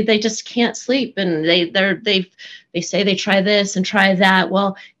they just can't sleep, and they say they try this and try that.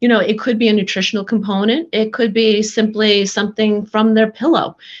 Well, it could be a nutritional component. It could be simply something from their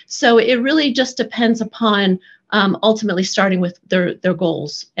pillow. So it really just depends upon ultimately starting with their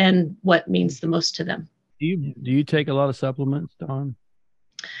goals and what means the most to them. Do you take a lot of supplements, Dawn?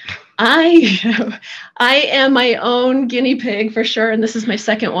 I am my own guinea pig for sure, and this is my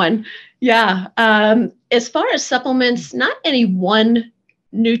second one. Yeah. As far as supplements, not any one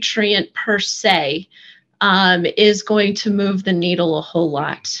nutrient per se is going to move the needle a whole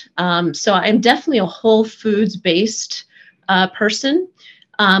lot. So I'm definitely a whole foods based person.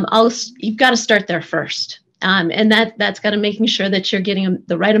 You've got to start there first. And that's got to making sure that you're getting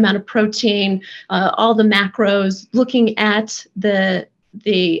the right amount of protein, all the macros, looking at the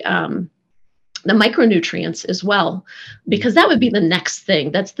micronutrients as well, because that would be the next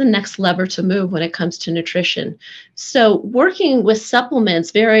thing. That's the next lever to move when it comes to nutrition. So working with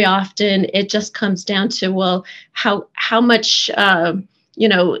supplements, very often it just comes down to, well, how much,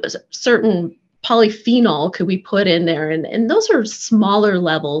 certain polyphenol could we put in there? And those are smaller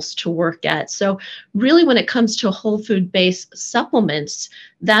levels to work at. So really when it comes to whole food based supplements,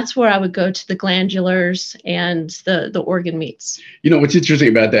 that's where I would go to the glandulars and the organ meats. What's interesting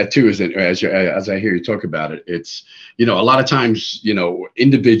about that too is that as I hear you talk about it, it's, a lot of times,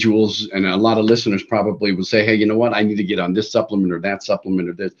 individuals and a lot of listeners probably will say, hey, you know what, I need to get on this supplement or that supplement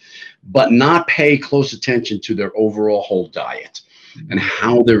or this, but not pay close attention to their overall whole diet. And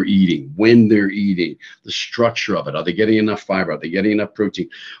how they're eating, when they're eating, the structure of it. Are they getting enough fiber? Are they getting enough protein?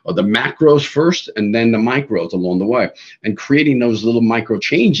 Or the macros first and then the micros along the way. And creating those little micro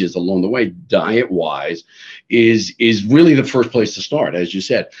changes along the way, diet-wise, is really the first place to start, as you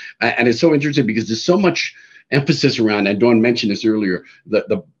said. And it's so interesting because there's so much emphasis around, and Dawn mentioned this earlier,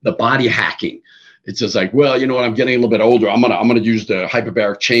 the body hacking. It's just like, well, you know what, I'm getting a little bit older. I'm gonna use the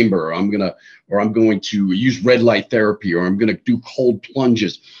hyperbaric chamber, or I'm going to use red light therapy, or I'm gonna do cold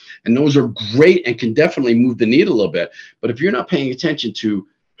plunges. And those are great and can definitely move the needle a little bit. But if you're not paying attention to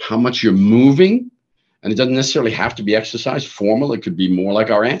how much you're moving, and it doesn't necessarily have to be exercise formal, it could be more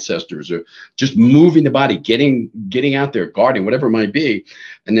like our ancestors, or just moving the body, getting out there, gardening, whatever it might be,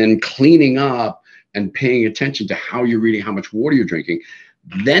 and then cleaning up and paying attention to how you're eating, how much water you're drinking.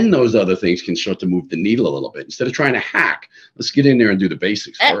 Then those other things can start to move the needle a little bit. Instead of trying to hack, let's get in there and do the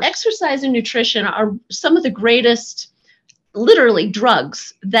basics first. Exercise and nutrition are some of the greatest, literally,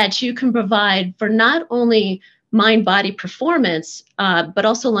 drugs that you can provide for not only mind-body performance, but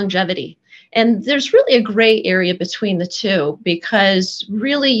also longevity. And there's really a gray area between the two, because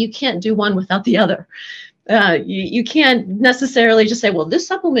really you can't do one without the other. You can't necessarily just say, well, this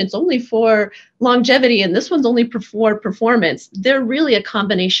supplement's only for longevity and this one's only for performance. They're really a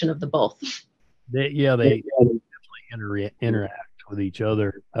combination of the both. They definitely interact with each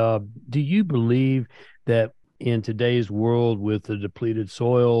other. Do you believe that in today's world, with the depleted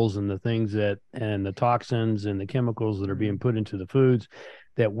soils and the things and the toxins and the chemicals that are being put into the foods,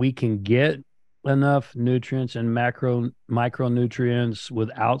 that we can get enough nutrients and micronutrients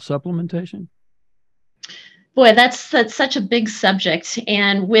without supplementation? Boy, that's such a big subject,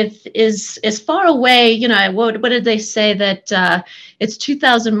 and with is far away. What did they say, that it's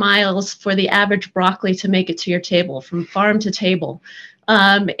 2,000 miles for the average broccoli to make it to your table, from farm to table.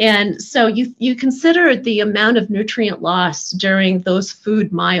 And so you consider the amount of nutrient loss during those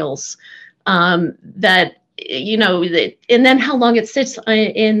food miles, and then how long it sits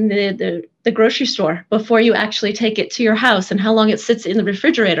in the grocery store before you actually take it to your house, and how long it sits in the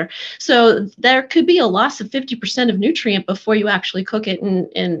refrigerator. So there could be a loss of 50% of nutrient before you actually cook it and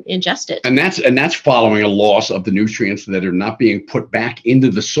ingest it. And that's following a loss of the nutrients that are not being put back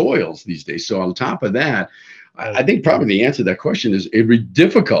into the soils these days. So on top of that, I think probably the answer to that question is it'd be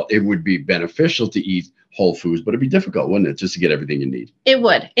difficult. It would be beneficial to eat whole foods, but it'd be difficult, wouldn't it, just to get everything you need? It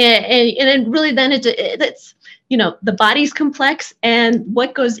would. And really then it's, the body's complex, and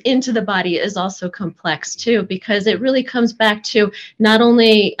what goes into the body is also complex too, because it really comes back to not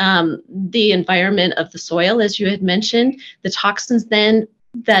only the environment of the soil, as you had mentioned, the toxins then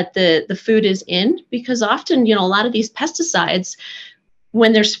that the food is in, because often, a lot of these pesticides,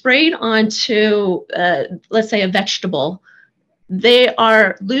 when they're sprayed onto, let's say, a vegetable, they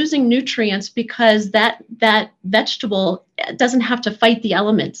are losing nutrients because that vegetable doesn't have to fight the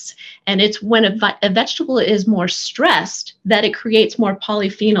elements. And it's when a vegetable is more stressed that it creates more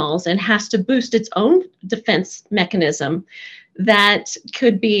polyphenols and has to boost its own defense mechanism that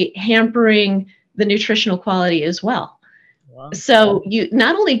could be hampering the nutritional quality as well. Wow. So you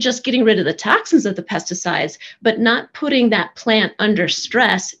not only just getting rid of the toxins of the pesticides, but not putting that plant under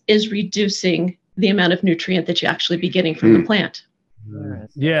stress is reducing the amount of nutrient that you actually be getting from the plant.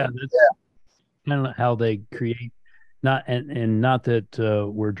 Yeah, that's kind of how they create. Not not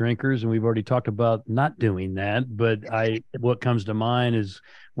that we're drinkers, and we've already talked about not doing that. But what comes to mind is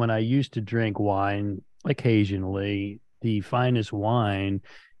when I used to drink wine occasionally. The finest wine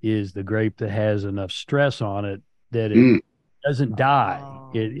is the grape that has enough stress on it that it doesn't die.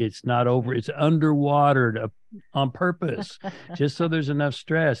 It's not over. It's underwatered on purpose, just so there's enough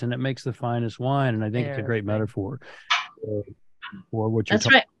stress, and it makes the finest wine. And I think it's a great metaphor for what you're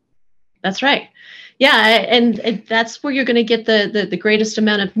talking. Right. That's right. Yeah, and that's where you're going to get the greatest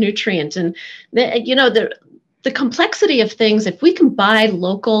amount of nutrient. And the complexity of things. If we can buy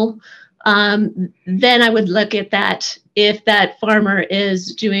local, then I would look at that if that farmer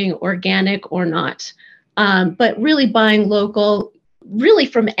is doing organic or not. But really buying local, really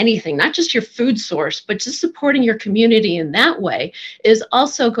from anything, not just your food source, but just supporting your community in that way is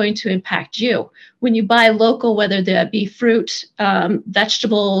also going to impact you. When you buy local, whether that be fruit,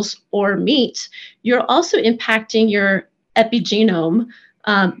 vegetables, or meat, you're also impacting your epigenome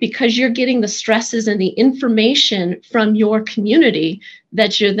because you're getting the stresses and the information from your community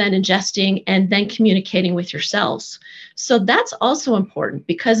that you're then ingesting and then communicating with your cells. So that's also important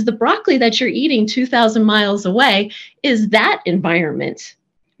because the broccoli that you're eating 2,000 miles away is that environment,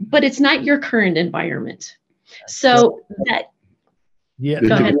 but it's not your current environment. So that. Yeah.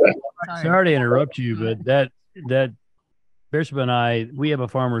 Go ahead. Sorry to interrupt you, but that Beersheba and I, we have a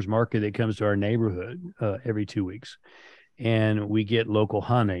farmer's market that comes to our neighborhood every 2 weeks. And we get local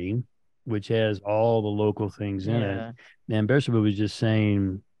honey, which has all the local things in it. And Beersheba was just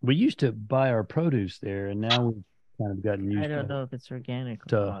saying, we used to buy our produce there, and now we've kind of gotten used know if it's organic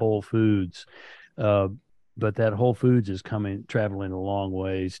to Whole Foods. But that Whole Foods is traveling a long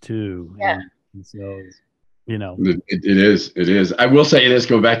ways too. Yeah. And so, you know. It is. I will say this,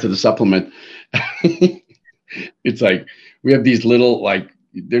 go back to the supplement. It's like we have these little, like,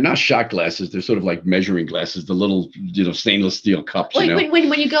 they're not shot glasses. They're sort of like measuring glasses, the little, stainless steel cups. When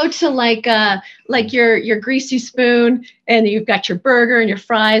you go to like your greasy spoon and you've got your burger and your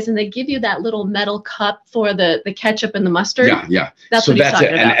fries and they give you that little metal cup for the ketchup and the mustard. Yeah. That's so what he's that's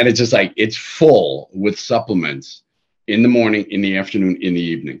talking it. about. And it's just like, it's full with supplements in the morning, in the afternoon, in the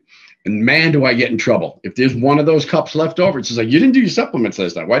evening. And man, do I get in trouble. If there's one of those cups left over, it's just like, you didn't do your supplements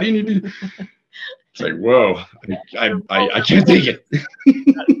last night. Why didn't you do? It's like, whoa, I can't take it.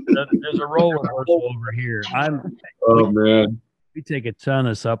 There's a roller coaster over here. Man. We take a ton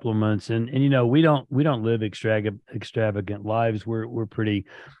of supplements, and we don't live extravagant lives.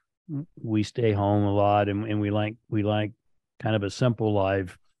 We stay home a lot, and we like kind of a simple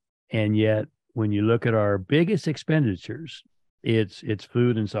life. And yet, when you look at our biggest expenditures, it's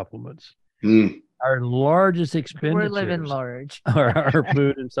food and supplements. Our largest expenditures. We're living large. Are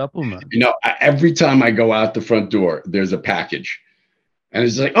food and supplements. Every time I go out the front door, there's a package. And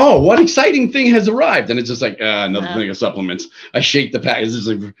it's like, oh, what exciting thing has arrived? And it's just like, another thing of supplements. I shake the package. It's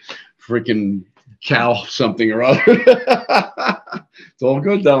like freaking cow something or other. It's all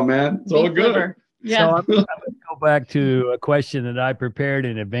good, though, man. It's all good. Liver. Yeah. So I'm going to go back to a question that I prepared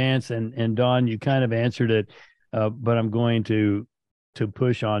in advance. And Dawn, you kind of answered it, but I'm going to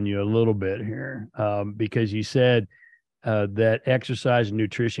push on you a little bit here because you said that exercise and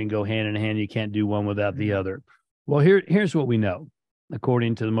nutrition go hand in hand. You can't do one without the other. Well, here's what we know,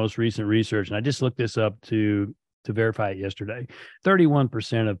 according to the most recent research. And I just looked this up to verify it yesterday.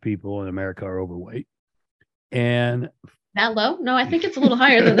 31% of people in America are overweight. And that low? No, I think it's a little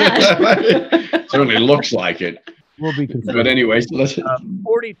higher than that. Certainly looks like it. We'll be But anyway, so let's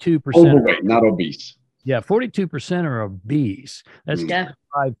 42% overweight, not obese. Yeah, 42% are obese. That's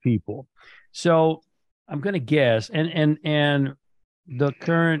 5 people. So I'm going to guess, and the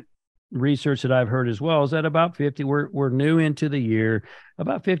current research that I've heard as well is that about 50. We're new into the year.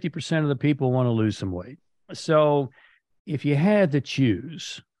 About 50% of the people want to lose some weight. So if you had to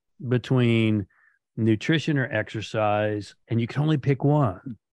choose between nutrition or exercise, and you can only pick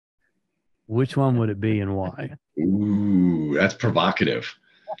one, which one would it be and why? Ooh, that's provocative.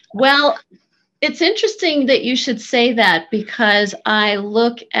 Well, it's interesting that you should say that because I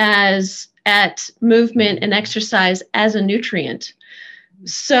look at movement and exercise as a nutrient.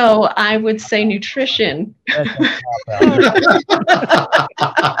 So I would say nutrition. That's a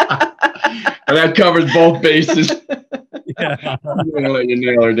cop-out. And that covers both bases. Yeah, I'm gonna let you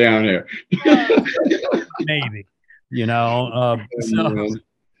nail her down here. maybe. So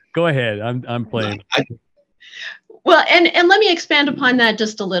go ahead. I'm playing. Well, and let me expand upon that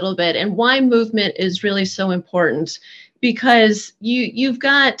just a little bit, and why movement is really so important, because you've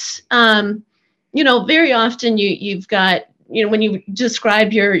got very often you've got, when you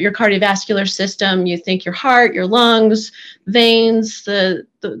describe your cardiovascular system, you think your heart, your lungs, veins, the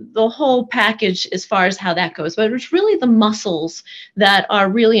whole package as far as how that goes. But it's really the muscles that are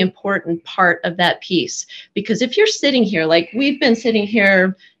really important part of that piece. Because if you're sitting here, like we've been sitting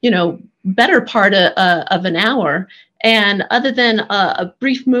here, better part of an hour, and other than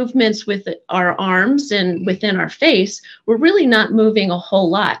brief movements with our arms and within our face, we're really not moving a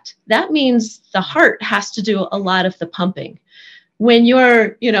whole lot. That means the heart has to do a lot of the pumping. When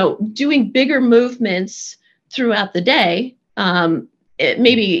you're, doing bigger movements throughout the day,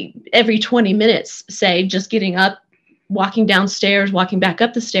 maybe every 20 minutes, say, just getting up, walking downstairs, walking back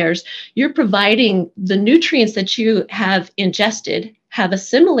up the stairs, you're providing the nutrients that you have ingested, have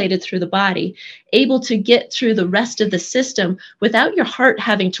assimilated through the body, able to get through the rest of the system without your heart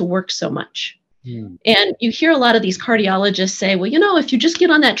having to work so much. And you hear a lot of these cardiologists say, well, if you just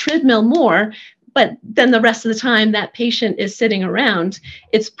get on that treadmill more, but then the rest of the time that patient is sitting around,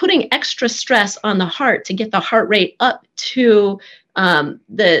 it's putting extra stress on the heart to get the heart rate up to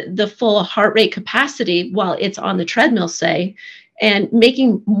the full heart rate capacity while it's on the treadmill, say, and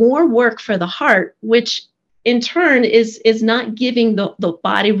making more work for the heart, which in turn is not giving the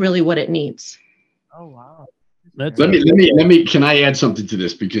body really what it needs. Oh, wow. Let me, can I add something to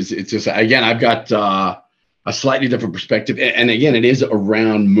this? Because it's just, again, I've got a slightly different perspective. And again, it is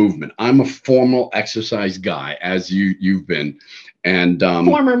around movement. I'm a formal exercise guy, as you've been. And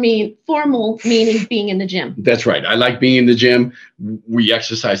formal meaning being in the gym. That's right. I like being in the gym. We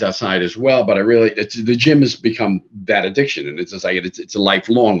exercise outside as well, but the gym has become that addiction, and it's just like it's a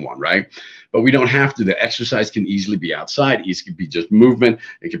lifelong one, right? But we don't have to. The exercise can easily be outside. It could be just movement.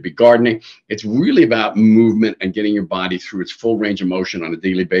 It could be gardening. It's really about movement and getting your body through its full range of motion on a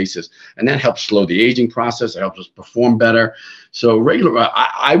daily basis, and that helps slow the aging process. It helps us perform better. So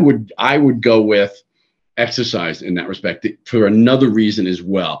I would go with exercise in that respect for another reason as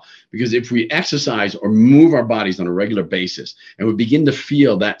well, because if we exercise or move our bodies on a regular basis and we begin to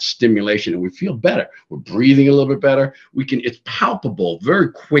feel that stimulation and we feel better, we're breathing a little bit better, it's palpable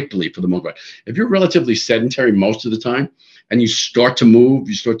very quickly for the most part. If you're relatively sedentary most of the time and you start to move,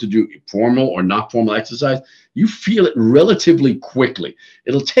 you start to do formal or not formal exercise, you feel it relatively quickly.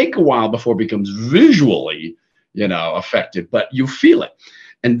 It'll take a while before it becomes visually effective, but you feel it.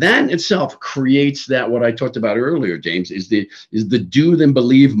 And that in itself creates that, what I talked about earlier, James, is the do then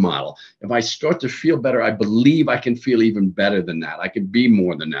believe model. If I start to feel better, I believe I can feel even better than that. I can be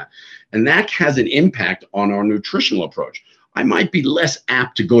more than that. And that has an impact on our nutritional approach. I might be less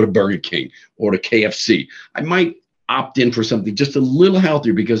apt to go to Burger King or to KFC. I might opt in for something just a little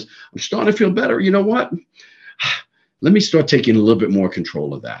healthier because I'm starting to feel better. You know what? Let me start taking a little bit more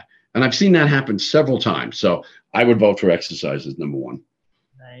control of that. And I've seen that happen several times. So I would vote for exercise as number one.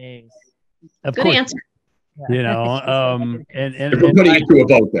 Nice. Of Good course, answer. and Everybody get to a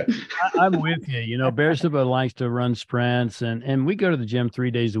vote there. I'm with you. Beersheba likes to run sprints, and we go to the gym 3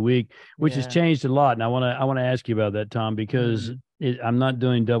 days a week, which has changed a lot. And I want to ask you about that, Tom, because I'm not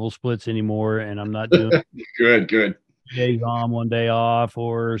doing double splits anymore, and I'm not doing good days on, 1 day off,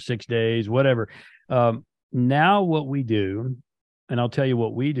 or 6 days, whatever. Now what we do, and I'll tell you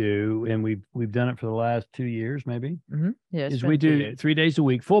what we do, and we've done it for the last 2 years, maybe. Is we do 3 days a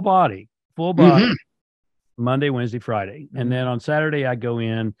week, full body, Monday, Wednesday, Friday, and then on Saturday I go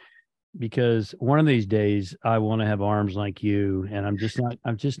in because one of these days I want to have arms like you, and I'm just not a quitter.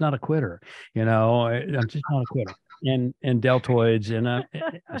 I'm just not a quitter, and deltoids, and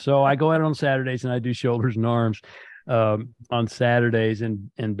so I go out on Saturdays and I do shoulders and arms on Saturdays,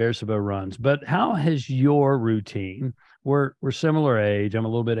 and Beersheba runs. But how has your routine? We're similar age. I'm a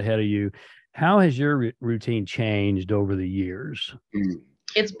little bit ahead of you. How has your routine changed over the years?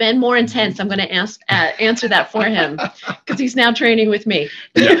 It's been more intense. I'm going to answer that for him because he's now training with me.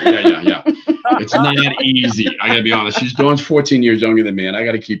 Yeah. It's not easy. I got to be honest. Dawn's 14 years younger than me, and I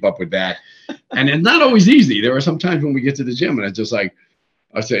got to keep up with that. And it's not always easy. There are some times when we get to the gym, and it's just like,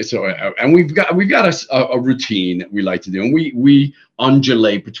 I say so, and we've got a routine that we like to do, and we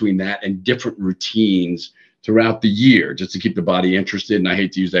undulate between that and different routines throughout the year just to keep the body interested. And I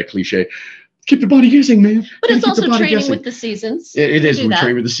hate to use that cliche, keep the body guessing, man. But it's also training with the seasons. It is. We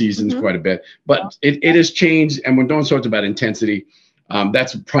train with the seasons quite a bit, but it has changed. And when Dawn talked about intensity,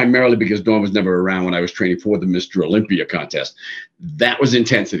 That's primarily because Dawn was never around when I was training for the Mr. Olympia contest. That was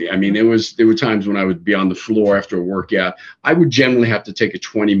intensity. I mean, there were times when I would be on the floor after a workout. I would generally have to take a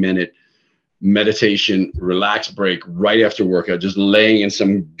 20-minute meditation, relax break right after workout, just laying in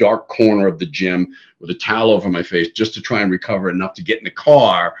some dark corner of the gym with a towel over my face just to try and recover enough to get in the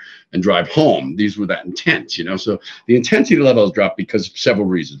car and drive home. These were that intense, you know. So the intensity level has dropped because of several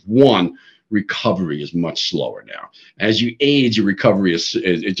reasons. One, recovery is much slower now. As you age, your recovery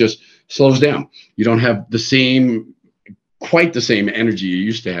it just slows down. You don't have quite the same energy you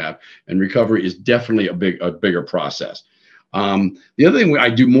used to have, and recovery is definitely a bigger process. The other thing I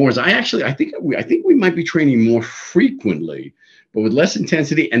do more is I think we might be training more frequently, but with less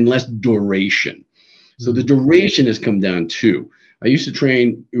intensity and less duration. So the duration has come down too. I used to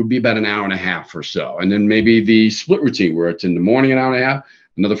train, it would be about an hour and a half or so. And then maybe the split routine where it's in the morning, an hour and a half,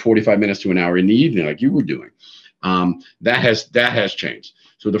 another 45 minutes to an hour in the evening, like you were doing. That has changed.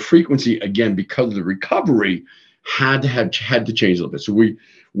 So the frequency, again, because of the recovery, had to change a little bit. So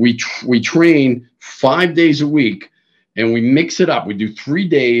we train 5 days a week, and we mix it up. We do 3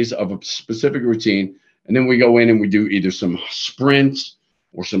 days of a specific routine, and then we go in and we do either some sprints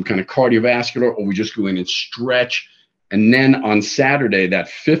or some kind of cardiovascular, or we just go in and stretch. And then on Saturday, that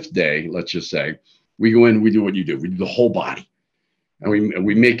 5th day, let's just say, we go in, we do what you do. We do the whole body, and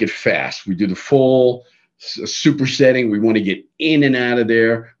we make it fast. We do the full supersetting. We want to get in and out of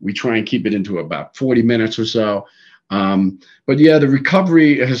there. We try and keep it into about 40 minutes or so. But yeah, the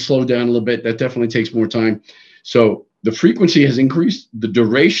recovery has slowed down a little bit. That definitely takes more time. So the frequency has increased. The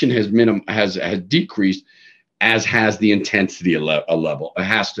duration has decreased, as has the intensity level. It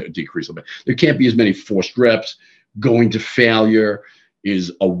has to decrease a bit. There can't be as many forced reps. Going to failure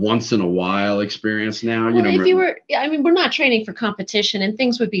is a once in a while experience now. Well, we're not training for competition, and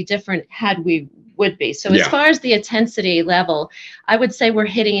things would be different had we would be. So as far as the intensity level, I would say we're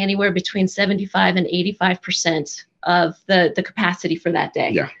hitting anywhere between 75 and 85% of the capacity for that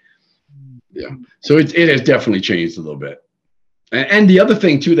day. Yeah. So it has definitely changed a little bit. And the other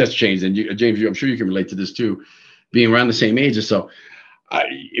thing too that's changed, and James, I'm sure you can relate to this too, being around the same age. So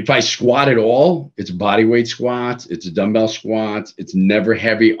if I squat at all, it's body weight squats, it's dumbbell squats, it's never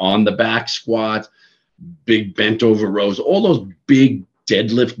heavy on the back squats, big bent over rows, all those big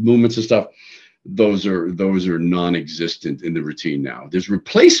deadlift movements and stuff. Those are non-existent in the routine now. There's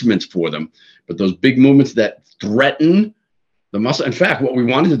replacements for them, but those big movements that threaten the muscle. In fact, what we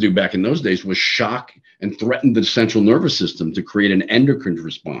wanted to do back in those days was shock and threaten the central nervous system to create an endocrine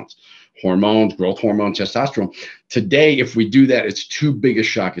response. Hormones, growth hormone, testosterone. Today, if we do that, it's too big a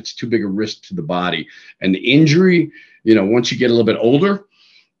shock. It's too big a risk to the body. And the injury, once you get a little bit older,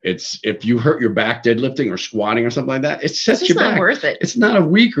 if you hurt your back deadlifting or squatting or something like that, it sets your back. It's not worth it. It's not a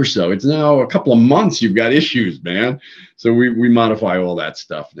week or so. It's now a couple of months. You've got issues, man. So we modify all that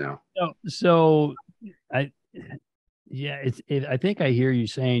stuff now. I think I hear you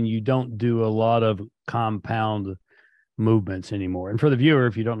saying you don't do a lot of compound movements anymore. And for the viewer,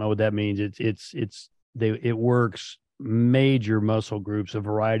 if you don't know what that means, it works major muscle groups, a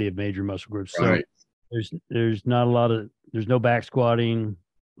variety of major muscle groups. Right. So there's no back squatting,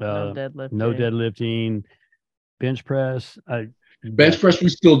 no deadlifting, bench press. Bench press we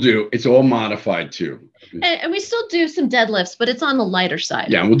still do. It's all modified too. And we still do some deadlifts, but it's on the lighter side.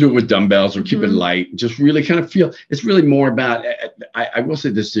 Yeah, we'll do it with dumbbells or keep it light. Just really kind of feel, it's really more about, I will say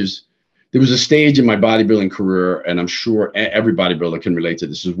this, there was a stage in my bodybuilding career, and I'm sure every bodybuilder can relate to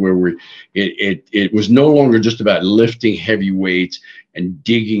this, is where it was no longer just about lifting heavy weights and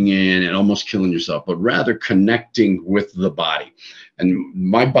digging in and almost killing yourself, but rather connecting with the body. And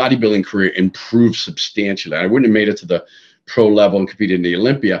my bodybuilding career improved substantially. I wouldn't have made it to the pro level and competed in the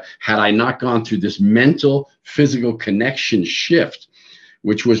Olympia had I not gone through this mental, physical connection shift,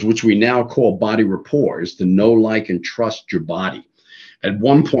 which we now call body rapport, is to know, like, and trust your body. At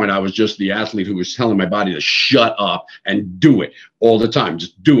one point, I was just the athlete who was telling my body to shut up and do it all the time.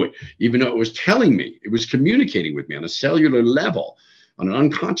 Just do it. Even though it was telling me, it was communicating with me on a cellular level, on an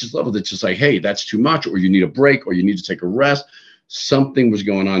unconscious level, that's just like, hey, that's too much, or you need a break, or you need to take a rest. Something was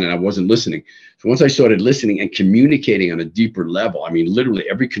going on and I wasn't listening. So once I started listening and communicating on a deeper level, I mean, literally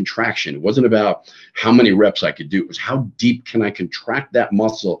every contraction, it wasn't about how many reps I could do. It was how deep can I contract that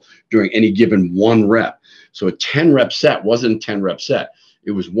muscle during any given one rep. So a 10 rep set wasn't a 10 rep set.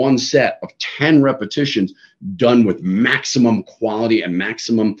 It was one set of 10 repetitions done with maximum quality and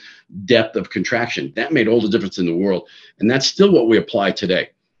maximum depth of contraction. That made all the difference in the world. And that's still what we apply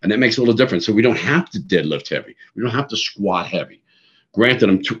today. And that makes a little difference. So we don't have to deadlift heavy. We don't have to squat heavy. Granted,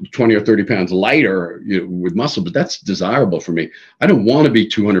 I'm 20 or 30 pounds lighter with muscle, but that's desirable for me. I don't want to be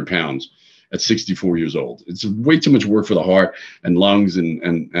 200 pounds at 64 years old. It's way too much work for the heart and lungs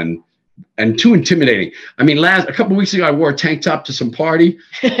and too intimidating. I mean, a couple of weeks ago, I wore a tank top to some party.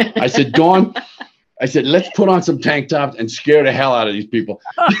 I said, Dawn, I said, let's put on some tank tops and scare the hell out of these people.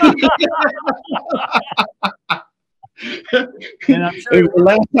 And I'm sure It was the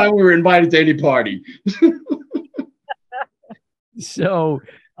last time we were invited to any party. so.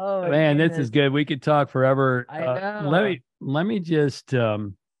 Oh Man, goodness. this is good. We could talk forever. I know. Let me just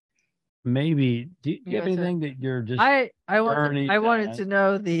maybe do you have Yes, sir. anything that you're just I Bernie wanted diet. to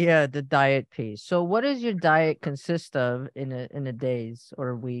know the diet piece. So what does your diet consist of in a days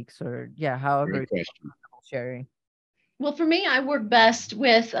or weeks or however Great you're question. comfortable sharing? Well, for me, I work best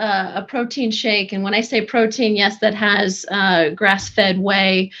with a protein shake. And when I say protein, yes, that has grass-fed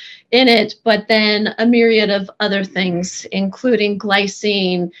whey in it, but then a myriad of other things, including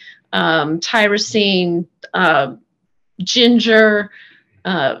glycine, tyrosine, ginger,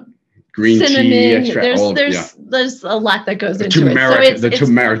 Green tea cinnamon. extract. There's a lot that goes into it. Turmeric, So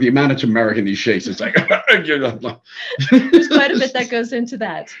turmeric, the amount of turmeric in these shakes, it's like there's quite a bit that goes into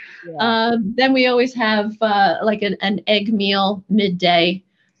that. Yeah. Then we always have like an egg meal midday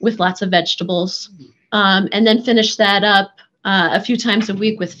with lots of vegetables, and then finish that up a few times a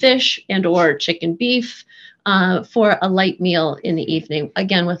week with fish and or chicken beef for a light meal in the evening,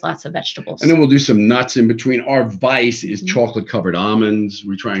 again with lots of vegetables. And then we'll do some nuts in between. Our vice is chocolate covered almonds.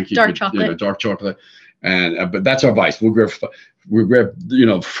 We try and keep Dark chocolate. Dark chocolate, and but that's our vice. We'll grab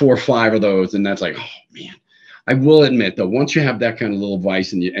 4 or 5 of those, and that's like, oh man. I will admit though, once you have that kind of little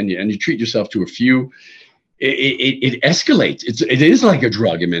vice and you treat yourself to a few, it escalates. It is like a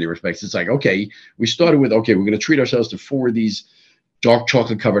drug in many respects. It's like, okay, we started with, okay, we're going to treat ourselves to 4 of these dark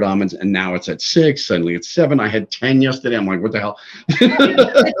chocolate covered almonds, and now it's at 6. Suddenly it's 7. I had 10 yesterday. I'm like, what the hell?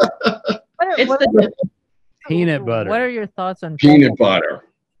 Peanut butter. What are your thoughts on Peanut butter?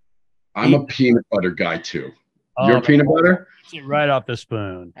 I'm a peanut butter guy too. You're a peanut butter? Sit right off the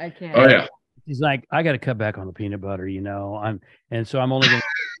spoon. I can't. Oh yeah. He's like, I got to cut back on the peanut butter, so I'm only going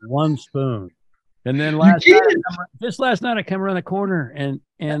to 1 spoon. And then last night I come around the corner and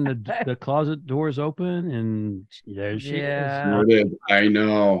the closet door is open and there she is. Yeah. I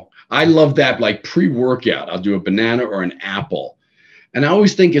know. I love that, like pre-workout. I'll do a banana or an apple, and I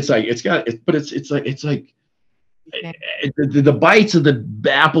always think it's like the bites of the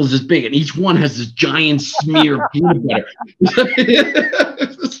apples is big, and each one has this giant smear of peanut butter.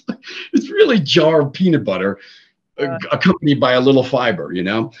 It's really a jar of peanut butter. Accompanied by a little fiber,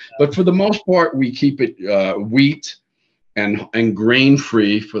 but for the most part, we keep it wheat and grain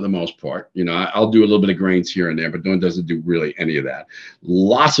free for the most part. I'll do a little bit of grains here and there, but Dawn doesn't do really any of that.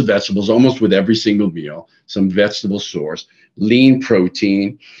 Lots of vegetables, almost with every single meal, some vegetable source, lean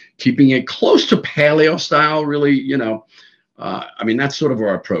protein, keeping it close to paleo style, really, that's sort of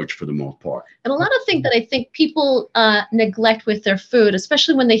our approach for the most part. And a lot of things that I think people neglect with their food,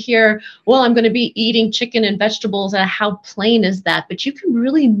 especially when they hear, well, I'm going to be eating chicken and vegetables. How plain is that? But you can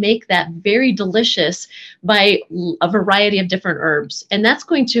really make that very delicious by a variety of different herbs. And that's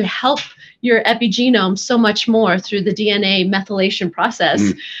going to help your epigenome so much more through the DNA methylation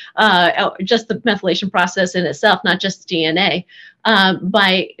process, just the methylation process in itself, not just DNA,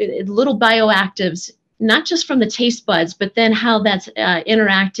 by little bioactives, not just from the taste buds, but then how that's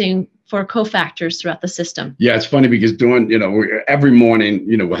interacting for cofactors throughout the system. Yeah, it's funny because every morning,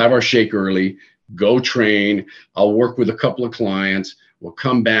 we'll have our shake early, go train. I'll work with a couple of clients. We'll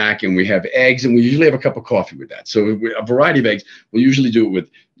come back and we have eggs, and we usually have a cup of coffee with that. So a variety of eggs. We'll usually do it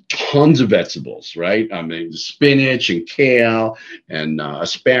with tons of vegetables, right? I mean, spinach and kale and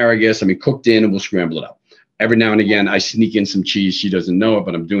asparagus. Cooked in, and we'll scramble it up. Every now and again, I sneak in some cheese. She doesn't know it,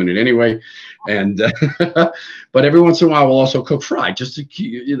 but I'm doing it anyway. And but every once in a while, we'll also cook fried, just to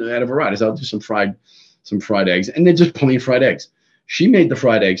add a variety. So I'll do some fried eggs, and they're just plain fried eggs. She made the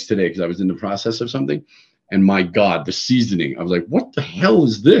fried eggs today because I was in the process of something, and my God, the seasoning! I was like, "What the hell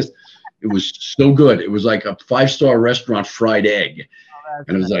is this?" It was so good. It was like a 5-star restaurant fried egg,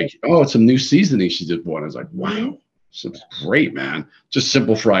 and it was like, "Oh, it's some new seasoning she just bought." I was like, "Wow, this is great, man! Just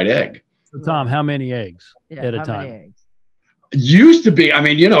simple fried egg." So Tom, how many eggs at a how time? many eggs? It used to be, you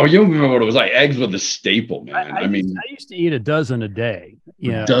remember what it was like. Eggs were the staple, man. I used to eat a dozen a day.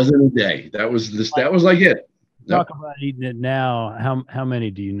 A dozen a day. That was like it. Talk about eating it now. How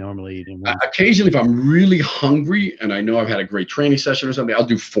many do you normally eat in one? Occasionally, if I'm really hungry and I know I've had a great training session or something, I'll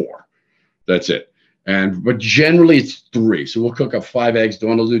do 4. That's it. But generally it's 3. So we'll cook up 5 eggs.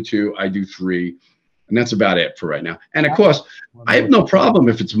 Dawn will do 2. I do 3. And that's about it for right now. And of course, I have no problem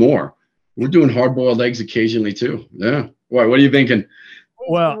if it's more. We're doing hard-boiled eggs occasionally too. Yeah. Why? What are you thinking?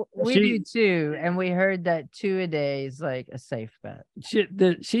 Well, we do too, and we heard that 2 a day is like a safe bet.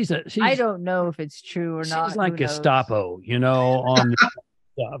 She's I don't know if it's true or not. She's like Who knows? Gestapo, on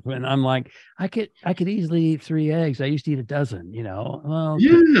stuff, and I'm like, I could easily eat 3 eggs. I used to eat a dozen. Well,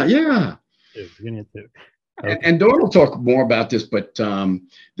 Yeah. Give me 2. Okay. And Dawn will talk more about this, but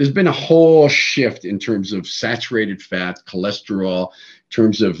there's been a whole shift in terms of saturated fat, cholesterol, in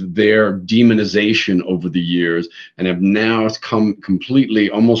terms of their demonization over the years, and have now come completely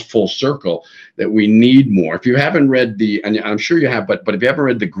almost full circle that we need more. If you haven't read and I'm sure you have, but if you haven't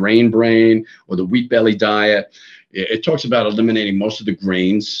read the Grain Brain or the Wheat Belly Diet, it talks about eliminating most of the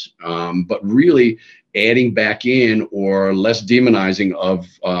grains, but really adding back in or less demonizing of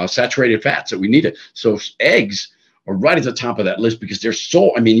saturated fats that we needed. So eggs are right at the top of that list because they're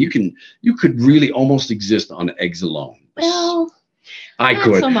so, you could really almost exist on eggs alone. Well, I not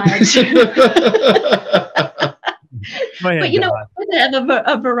could. so much. But you know, we have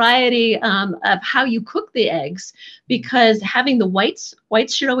a variety of how you cook the eggs, because having the whites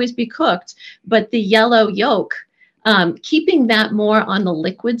should always be cooked, but the yellow yolk, keeping that more on the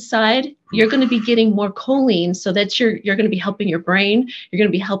liquid side, you're going to be getting more choline, so that you're going to be helping your brain. You're going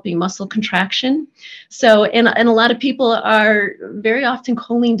to be helping muscle contraction. So, and a lot of people are very often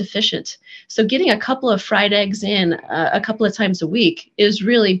choline deficient. So getting a couple of fried eggs in a couple of times a week is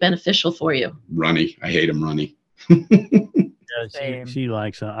really beneficial for you. Runny. I hate them runny. Yeah, she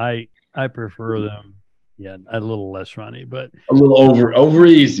likes them. I prefer them. Yeah, a little less runny, but a little over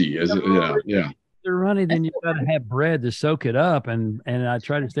easy. Yeah. They're runny, then you've got to have bread to soak it up, and I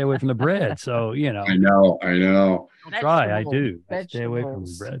try to stay away from the bread. So I know. Don't try. I do. I stay away from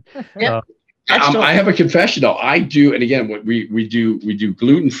the bread. Yep. I have a confession though. I do, and again, what we do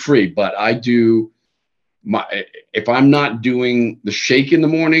gluten free, but I do if I'm not doing the shake in the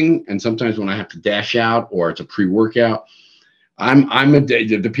morning, and sometimes when I have to dash out or it's a pre-workout, I'm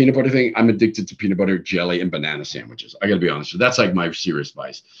addicted. The peanut butter thing, I'm addicted to peanut butter, jelly, and banana sandwiches. I got to be honest. That's like my serious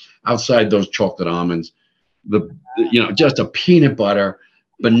vice. Outside those chocolate almonds, just a peanut butter,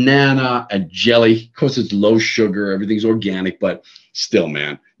 banana, and jelly. Of course, it's low sugar. Everything's organic, but still,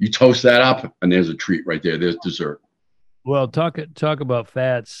 man, you toast that up, and there's a treat right there. There's dessert. Well, talk about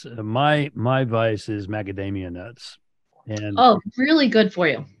fats. My vice is macadamia nuts, and really good for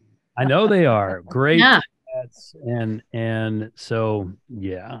you. I know they are great. Yeah. And so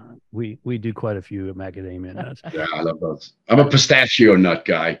we do quite a few macadamia nuts. Yeah, I love those. I'm a pistachio nut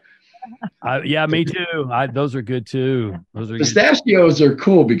guy. Me too. Those are good too. Pistachios are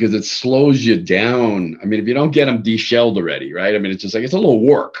cool because it slows you down. If you don't get them deshelled already, right? It's just like it's a little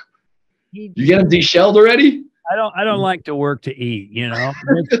work. You get them deshelled already? I don't like to work to eat.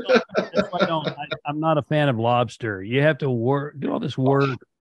 I'm not a fan of lobster. You have to do all this work,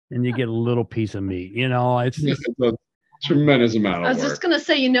 and you get a little piece of meat. It's just a tremendous amount of work. I was just going to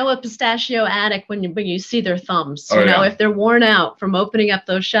say, a pistachio addict when you see their thumbs, if they're worn out from opening up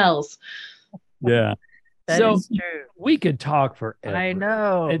those shells. Yeah. That is true. We could talk forever. I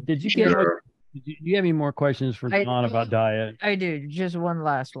know. Did you do you have any more questions for Dawn about diet? I do. Just one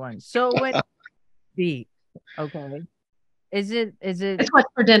last one. So when beef, okay, is it? It's what's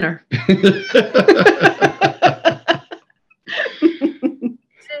for dinner.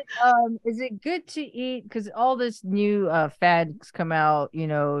 Is it good to eat? Because all this new fads come out,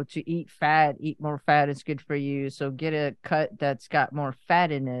 to eat more fat is good for you. So get a cut that's got more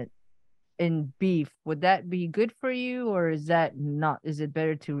fat in it. In beef, would that be good for you, or is that not? Is it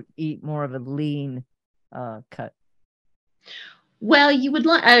better to eat more of a lean cut? Well, you would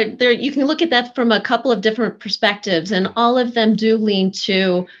you can look at that from a couple of different perspectives, and all of them do lean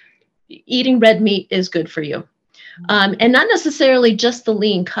to eating red meat is good for you. And not necessarily just the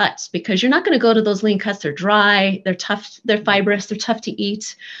lean cuts, because you're not going to go to those lean cuts. They're dry, they're tough, they're fibrous, they're tough to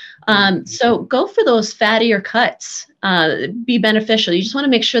eat. So go for those fattier cuts, be beneficial. You just want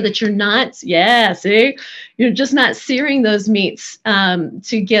to make sure that you're just not searing those meats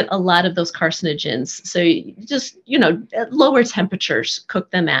to get a lot of those carcinogens. So you just, at lower temperatures,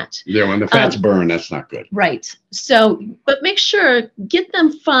 cook them at. Yeah, when the fats burn, that's not good. Right. So, but make sure, get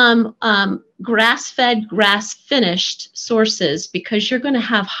them from grass-fed, grass-finished sources, because you're going to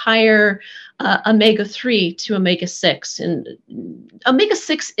have higher omega-3 to omega-6. And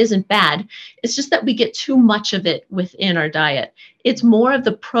omega-6 isn't bad. It's just that we get too much of it within our diet. It's more of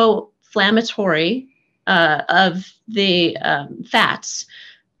the pro-inflammatory of the fats.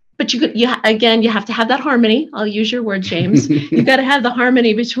 But you have to have that harmony. I'll use your word, James. You've got to have the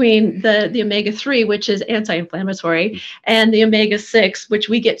harmony between the omega-3, which is anti-inflammatory, and the omega-6, which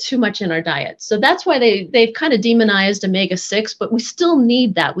we get too much in our diet. So that's why they've kind of demonized omega-6, but we still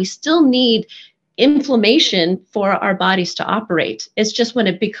need that. We still need inflammation for our bodies to operate. It's just when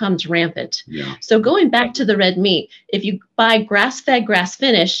it becomes rampant. Yeah. So going back to the red meat, if you buy grass-fed,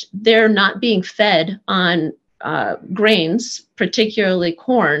 grass-finished, they're not being fed on grains, particularly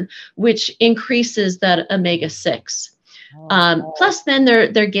corn, which increases that omega-6. Plus, then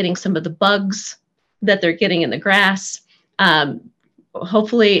they're getting some of the bugs that they're getting in the grass.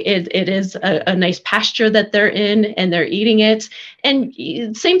 Hopefully it is a nice pasture that they're in and they're eating it. And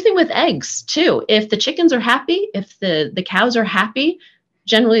same thing with eggs too. If the chickens are happy, if the cows are happy,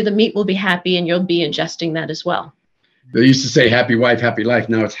 generally the meat will be happy and you'll be ingesting that as well. They used to say happy wife, happy life.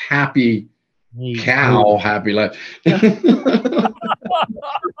 Now it's happy cow, happy life.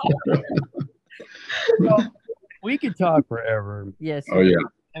 Well, we could talk forever. Yes. Oh, yeah.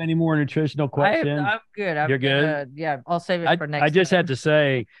 Have any more nutritional questions? I'm good. You're good? Yeah, I'll save it for next I just time. had to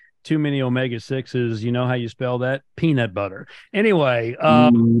say, too many omega-6s. You know how you spell that? Peanut butter. Anyway.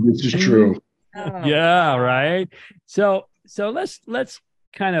 This is true. Yeah, right. So let's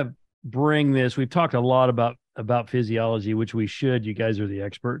kind of bring this. We've talked a lot about physiology, which we should. You guys are the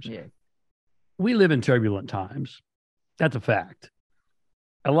experts. Yeah. We live in turbulent times. That's a fact.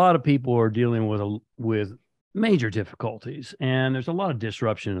 A lot of people are dealing with major difficulties, and there's a lot of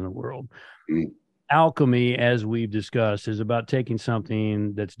disruption in the world. Alchemy, as we've discussed, is about taking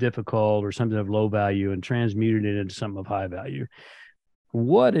something that's difficult or something of low value and transmuting it into something of high value.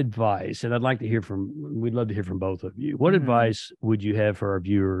 What advice, and we'd love to hear from both of you, what advice would you have for our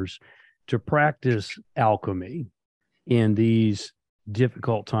viewers to practice alchemy in these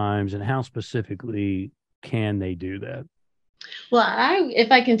difficult times, and how specifically can they do that? Well,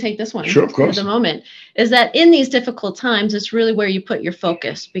 if I can take this one Sure, of course. for the moment, is that in these difficult times, it's really where you put your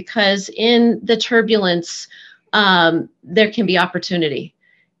focus, because in the turbulence, there can be opportunity.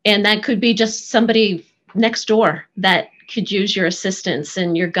 And that could be just somebody next door that could use your assistance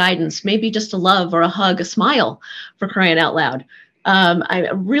and your guidance, maybe just a love or a hug, a smile, for crying out loud.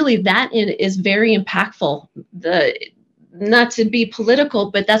 That is very impactful. Not to be political,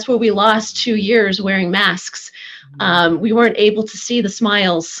 but that's where we lost 2 years wearing masks. We weren't able to see the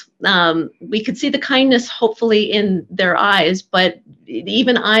smiles. We could see the kindness, hopefully, in their eyes, but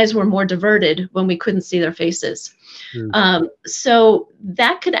even eyes were more diverted when we couldn't see their faces. So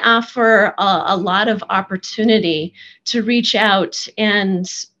that could offer a lot of opportunity to reach out and,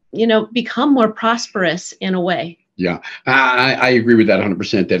 become more prosperous in a way. Yeah, I agree with that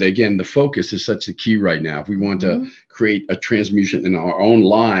 100%. That, again, the focus is such a key right now. If we want to create a transmutation in our own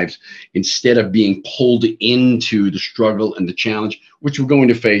lives, instead of being pulled into the struggle and the challenge, which we're going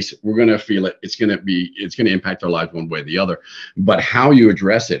to face, we're going to feel it. It's going to impact our lives one way or the other. But how you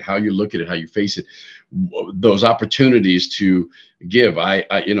address it, how you look at it, how you face it, those opportunities to give. I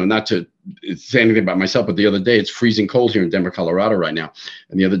not to say anything about myself, but the other day, it's freezing cold here in Denver, Colorado right now.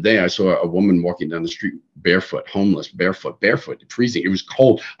 And the other day I saw a woman walking down the street barefoot, homeless, barefoot, freezing. It was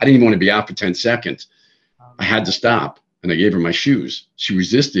cold. I didn't even want to be out for 10 seconds. I had to stop, and I gave her my shoes. She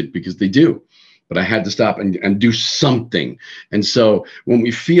resisted, because they do. But I had to stop and do something. And so when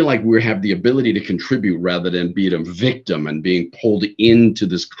we feel like we have the ability to contribute rather than be a victim and being pulled into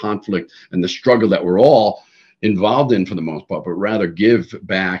this conflict and the struggle that we're all involved in for the most part, but rather give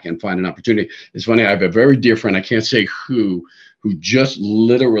back and find an opportunity. It's funny, I have a very dear friend, I can't say who just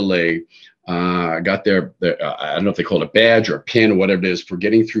literally got their I don't know if they call it a badge or a pin or whatever it is, for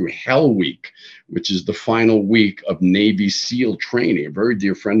getting through Hell Week, which is the final week of Navy SEAL training. A very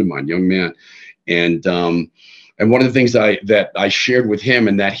dear friend of mine, young man. And one of the things that I shared with him,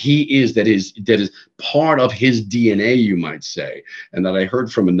 and that is part of his DNA, you might say, and that I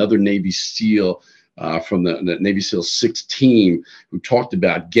heard from another Navy SEAL, from the Navy SEAL 6 team, who talked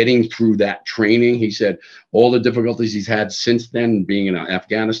about getting through that training. He said all the difficulties he's had since then, being in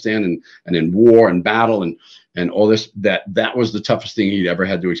Afghanistan and in war and battle and all this, that was the toughest thing he'd ever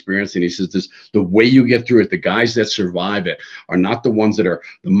had to experience. And he says the way you get through it, the guys that survive it are not the ones that are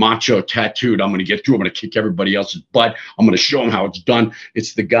the macho tattooed, I'm going to get through, I'm going to kick everybody else's butt, I'm going to show them how it's done.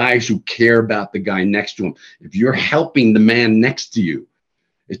 It's the guys who care about the guy next to him. If you're helping the man next to you,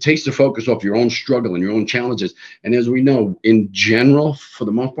 it takes the focus off your own struggle and your own challenges. And as we know, in general, for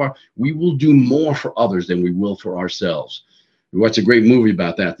the most part, we will do more for others than we will for ourselves. We watched a great movie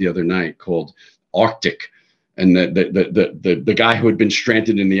about that the other night called Arctic. And the guy who had been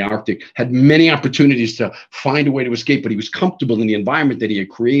stranded in the Arctic had many opportunities to find a way to escape, but he was comfortable in the environment that he had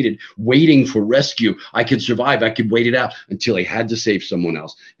created, waiting for rescue. I could survive. I could wait it out, until he had to save someone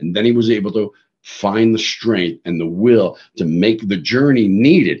else. And then he was able to find the strength and the will to make the journey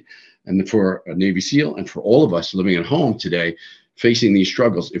needed. And for a Navy SEAL, and for all of us living at home today, facing these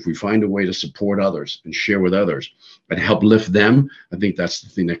struggles, if we find a way to support others and share with others and help lift them, I think that's the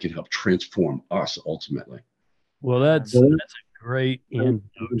thing that can help transform us ultimately. Well, that's a great end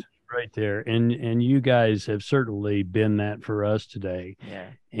note right there. And you guys have certainly been that for us today. Yeah.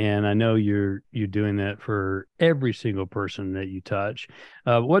 And I know you're doing that for every single person that you touch.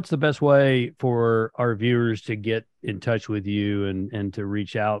 What's the best way for our viewers to get in touch with you and to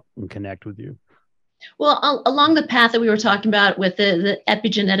reach out and connect with you? Well, along the path that we were talking about with the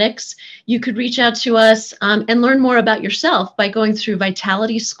epigenetics, you could reach out to us and learn more about yourself by going through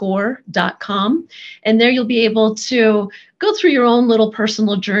vitalityscore.com. And there you'll be able to go through your own little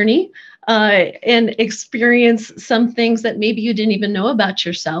personal journey and experience some things that maybe you didn't even know about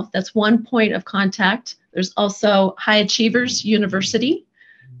yourself. That's one point of contact. There's also highachieversuniversity.com.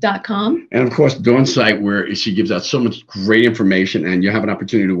 And of course, Dawn's site, where she gives out so much great information, and you have an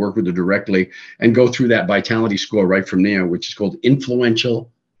opportunity to work with her directly and go through that vitality score right from there, which is called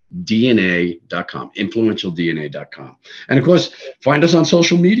influentialdna.com, influentialdna.com. And of course, find us on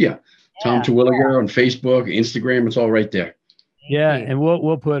social media. Tom Terwilliger on Facebook, Instagram, it's all right there. Yeah, and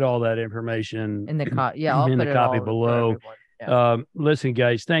we'll put all that information In the I'll in put the it copy all below. Listen,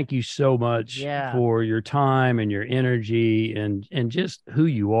 guys, thank you so much for your time and your energy and just who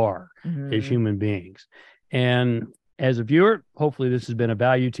you are as human beings. And as a viewer, hopefully this has been of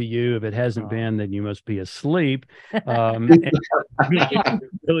value to you. If it hasn't been, then you must be asleep. Really,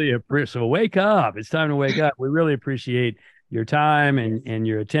 so wake up. It's time to wake up. We really appreciate your time and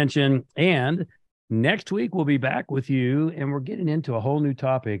your attention. And next week, we'll be back with you, and we're getting into a whole new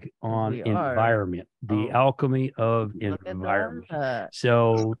topic on environment, the alchemy of environment.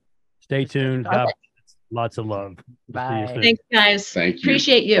 So stay tuned. Have lots of love. Bye. Thanks, guys. Thank you.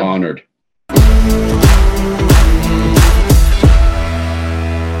 Appreciate you. Honored.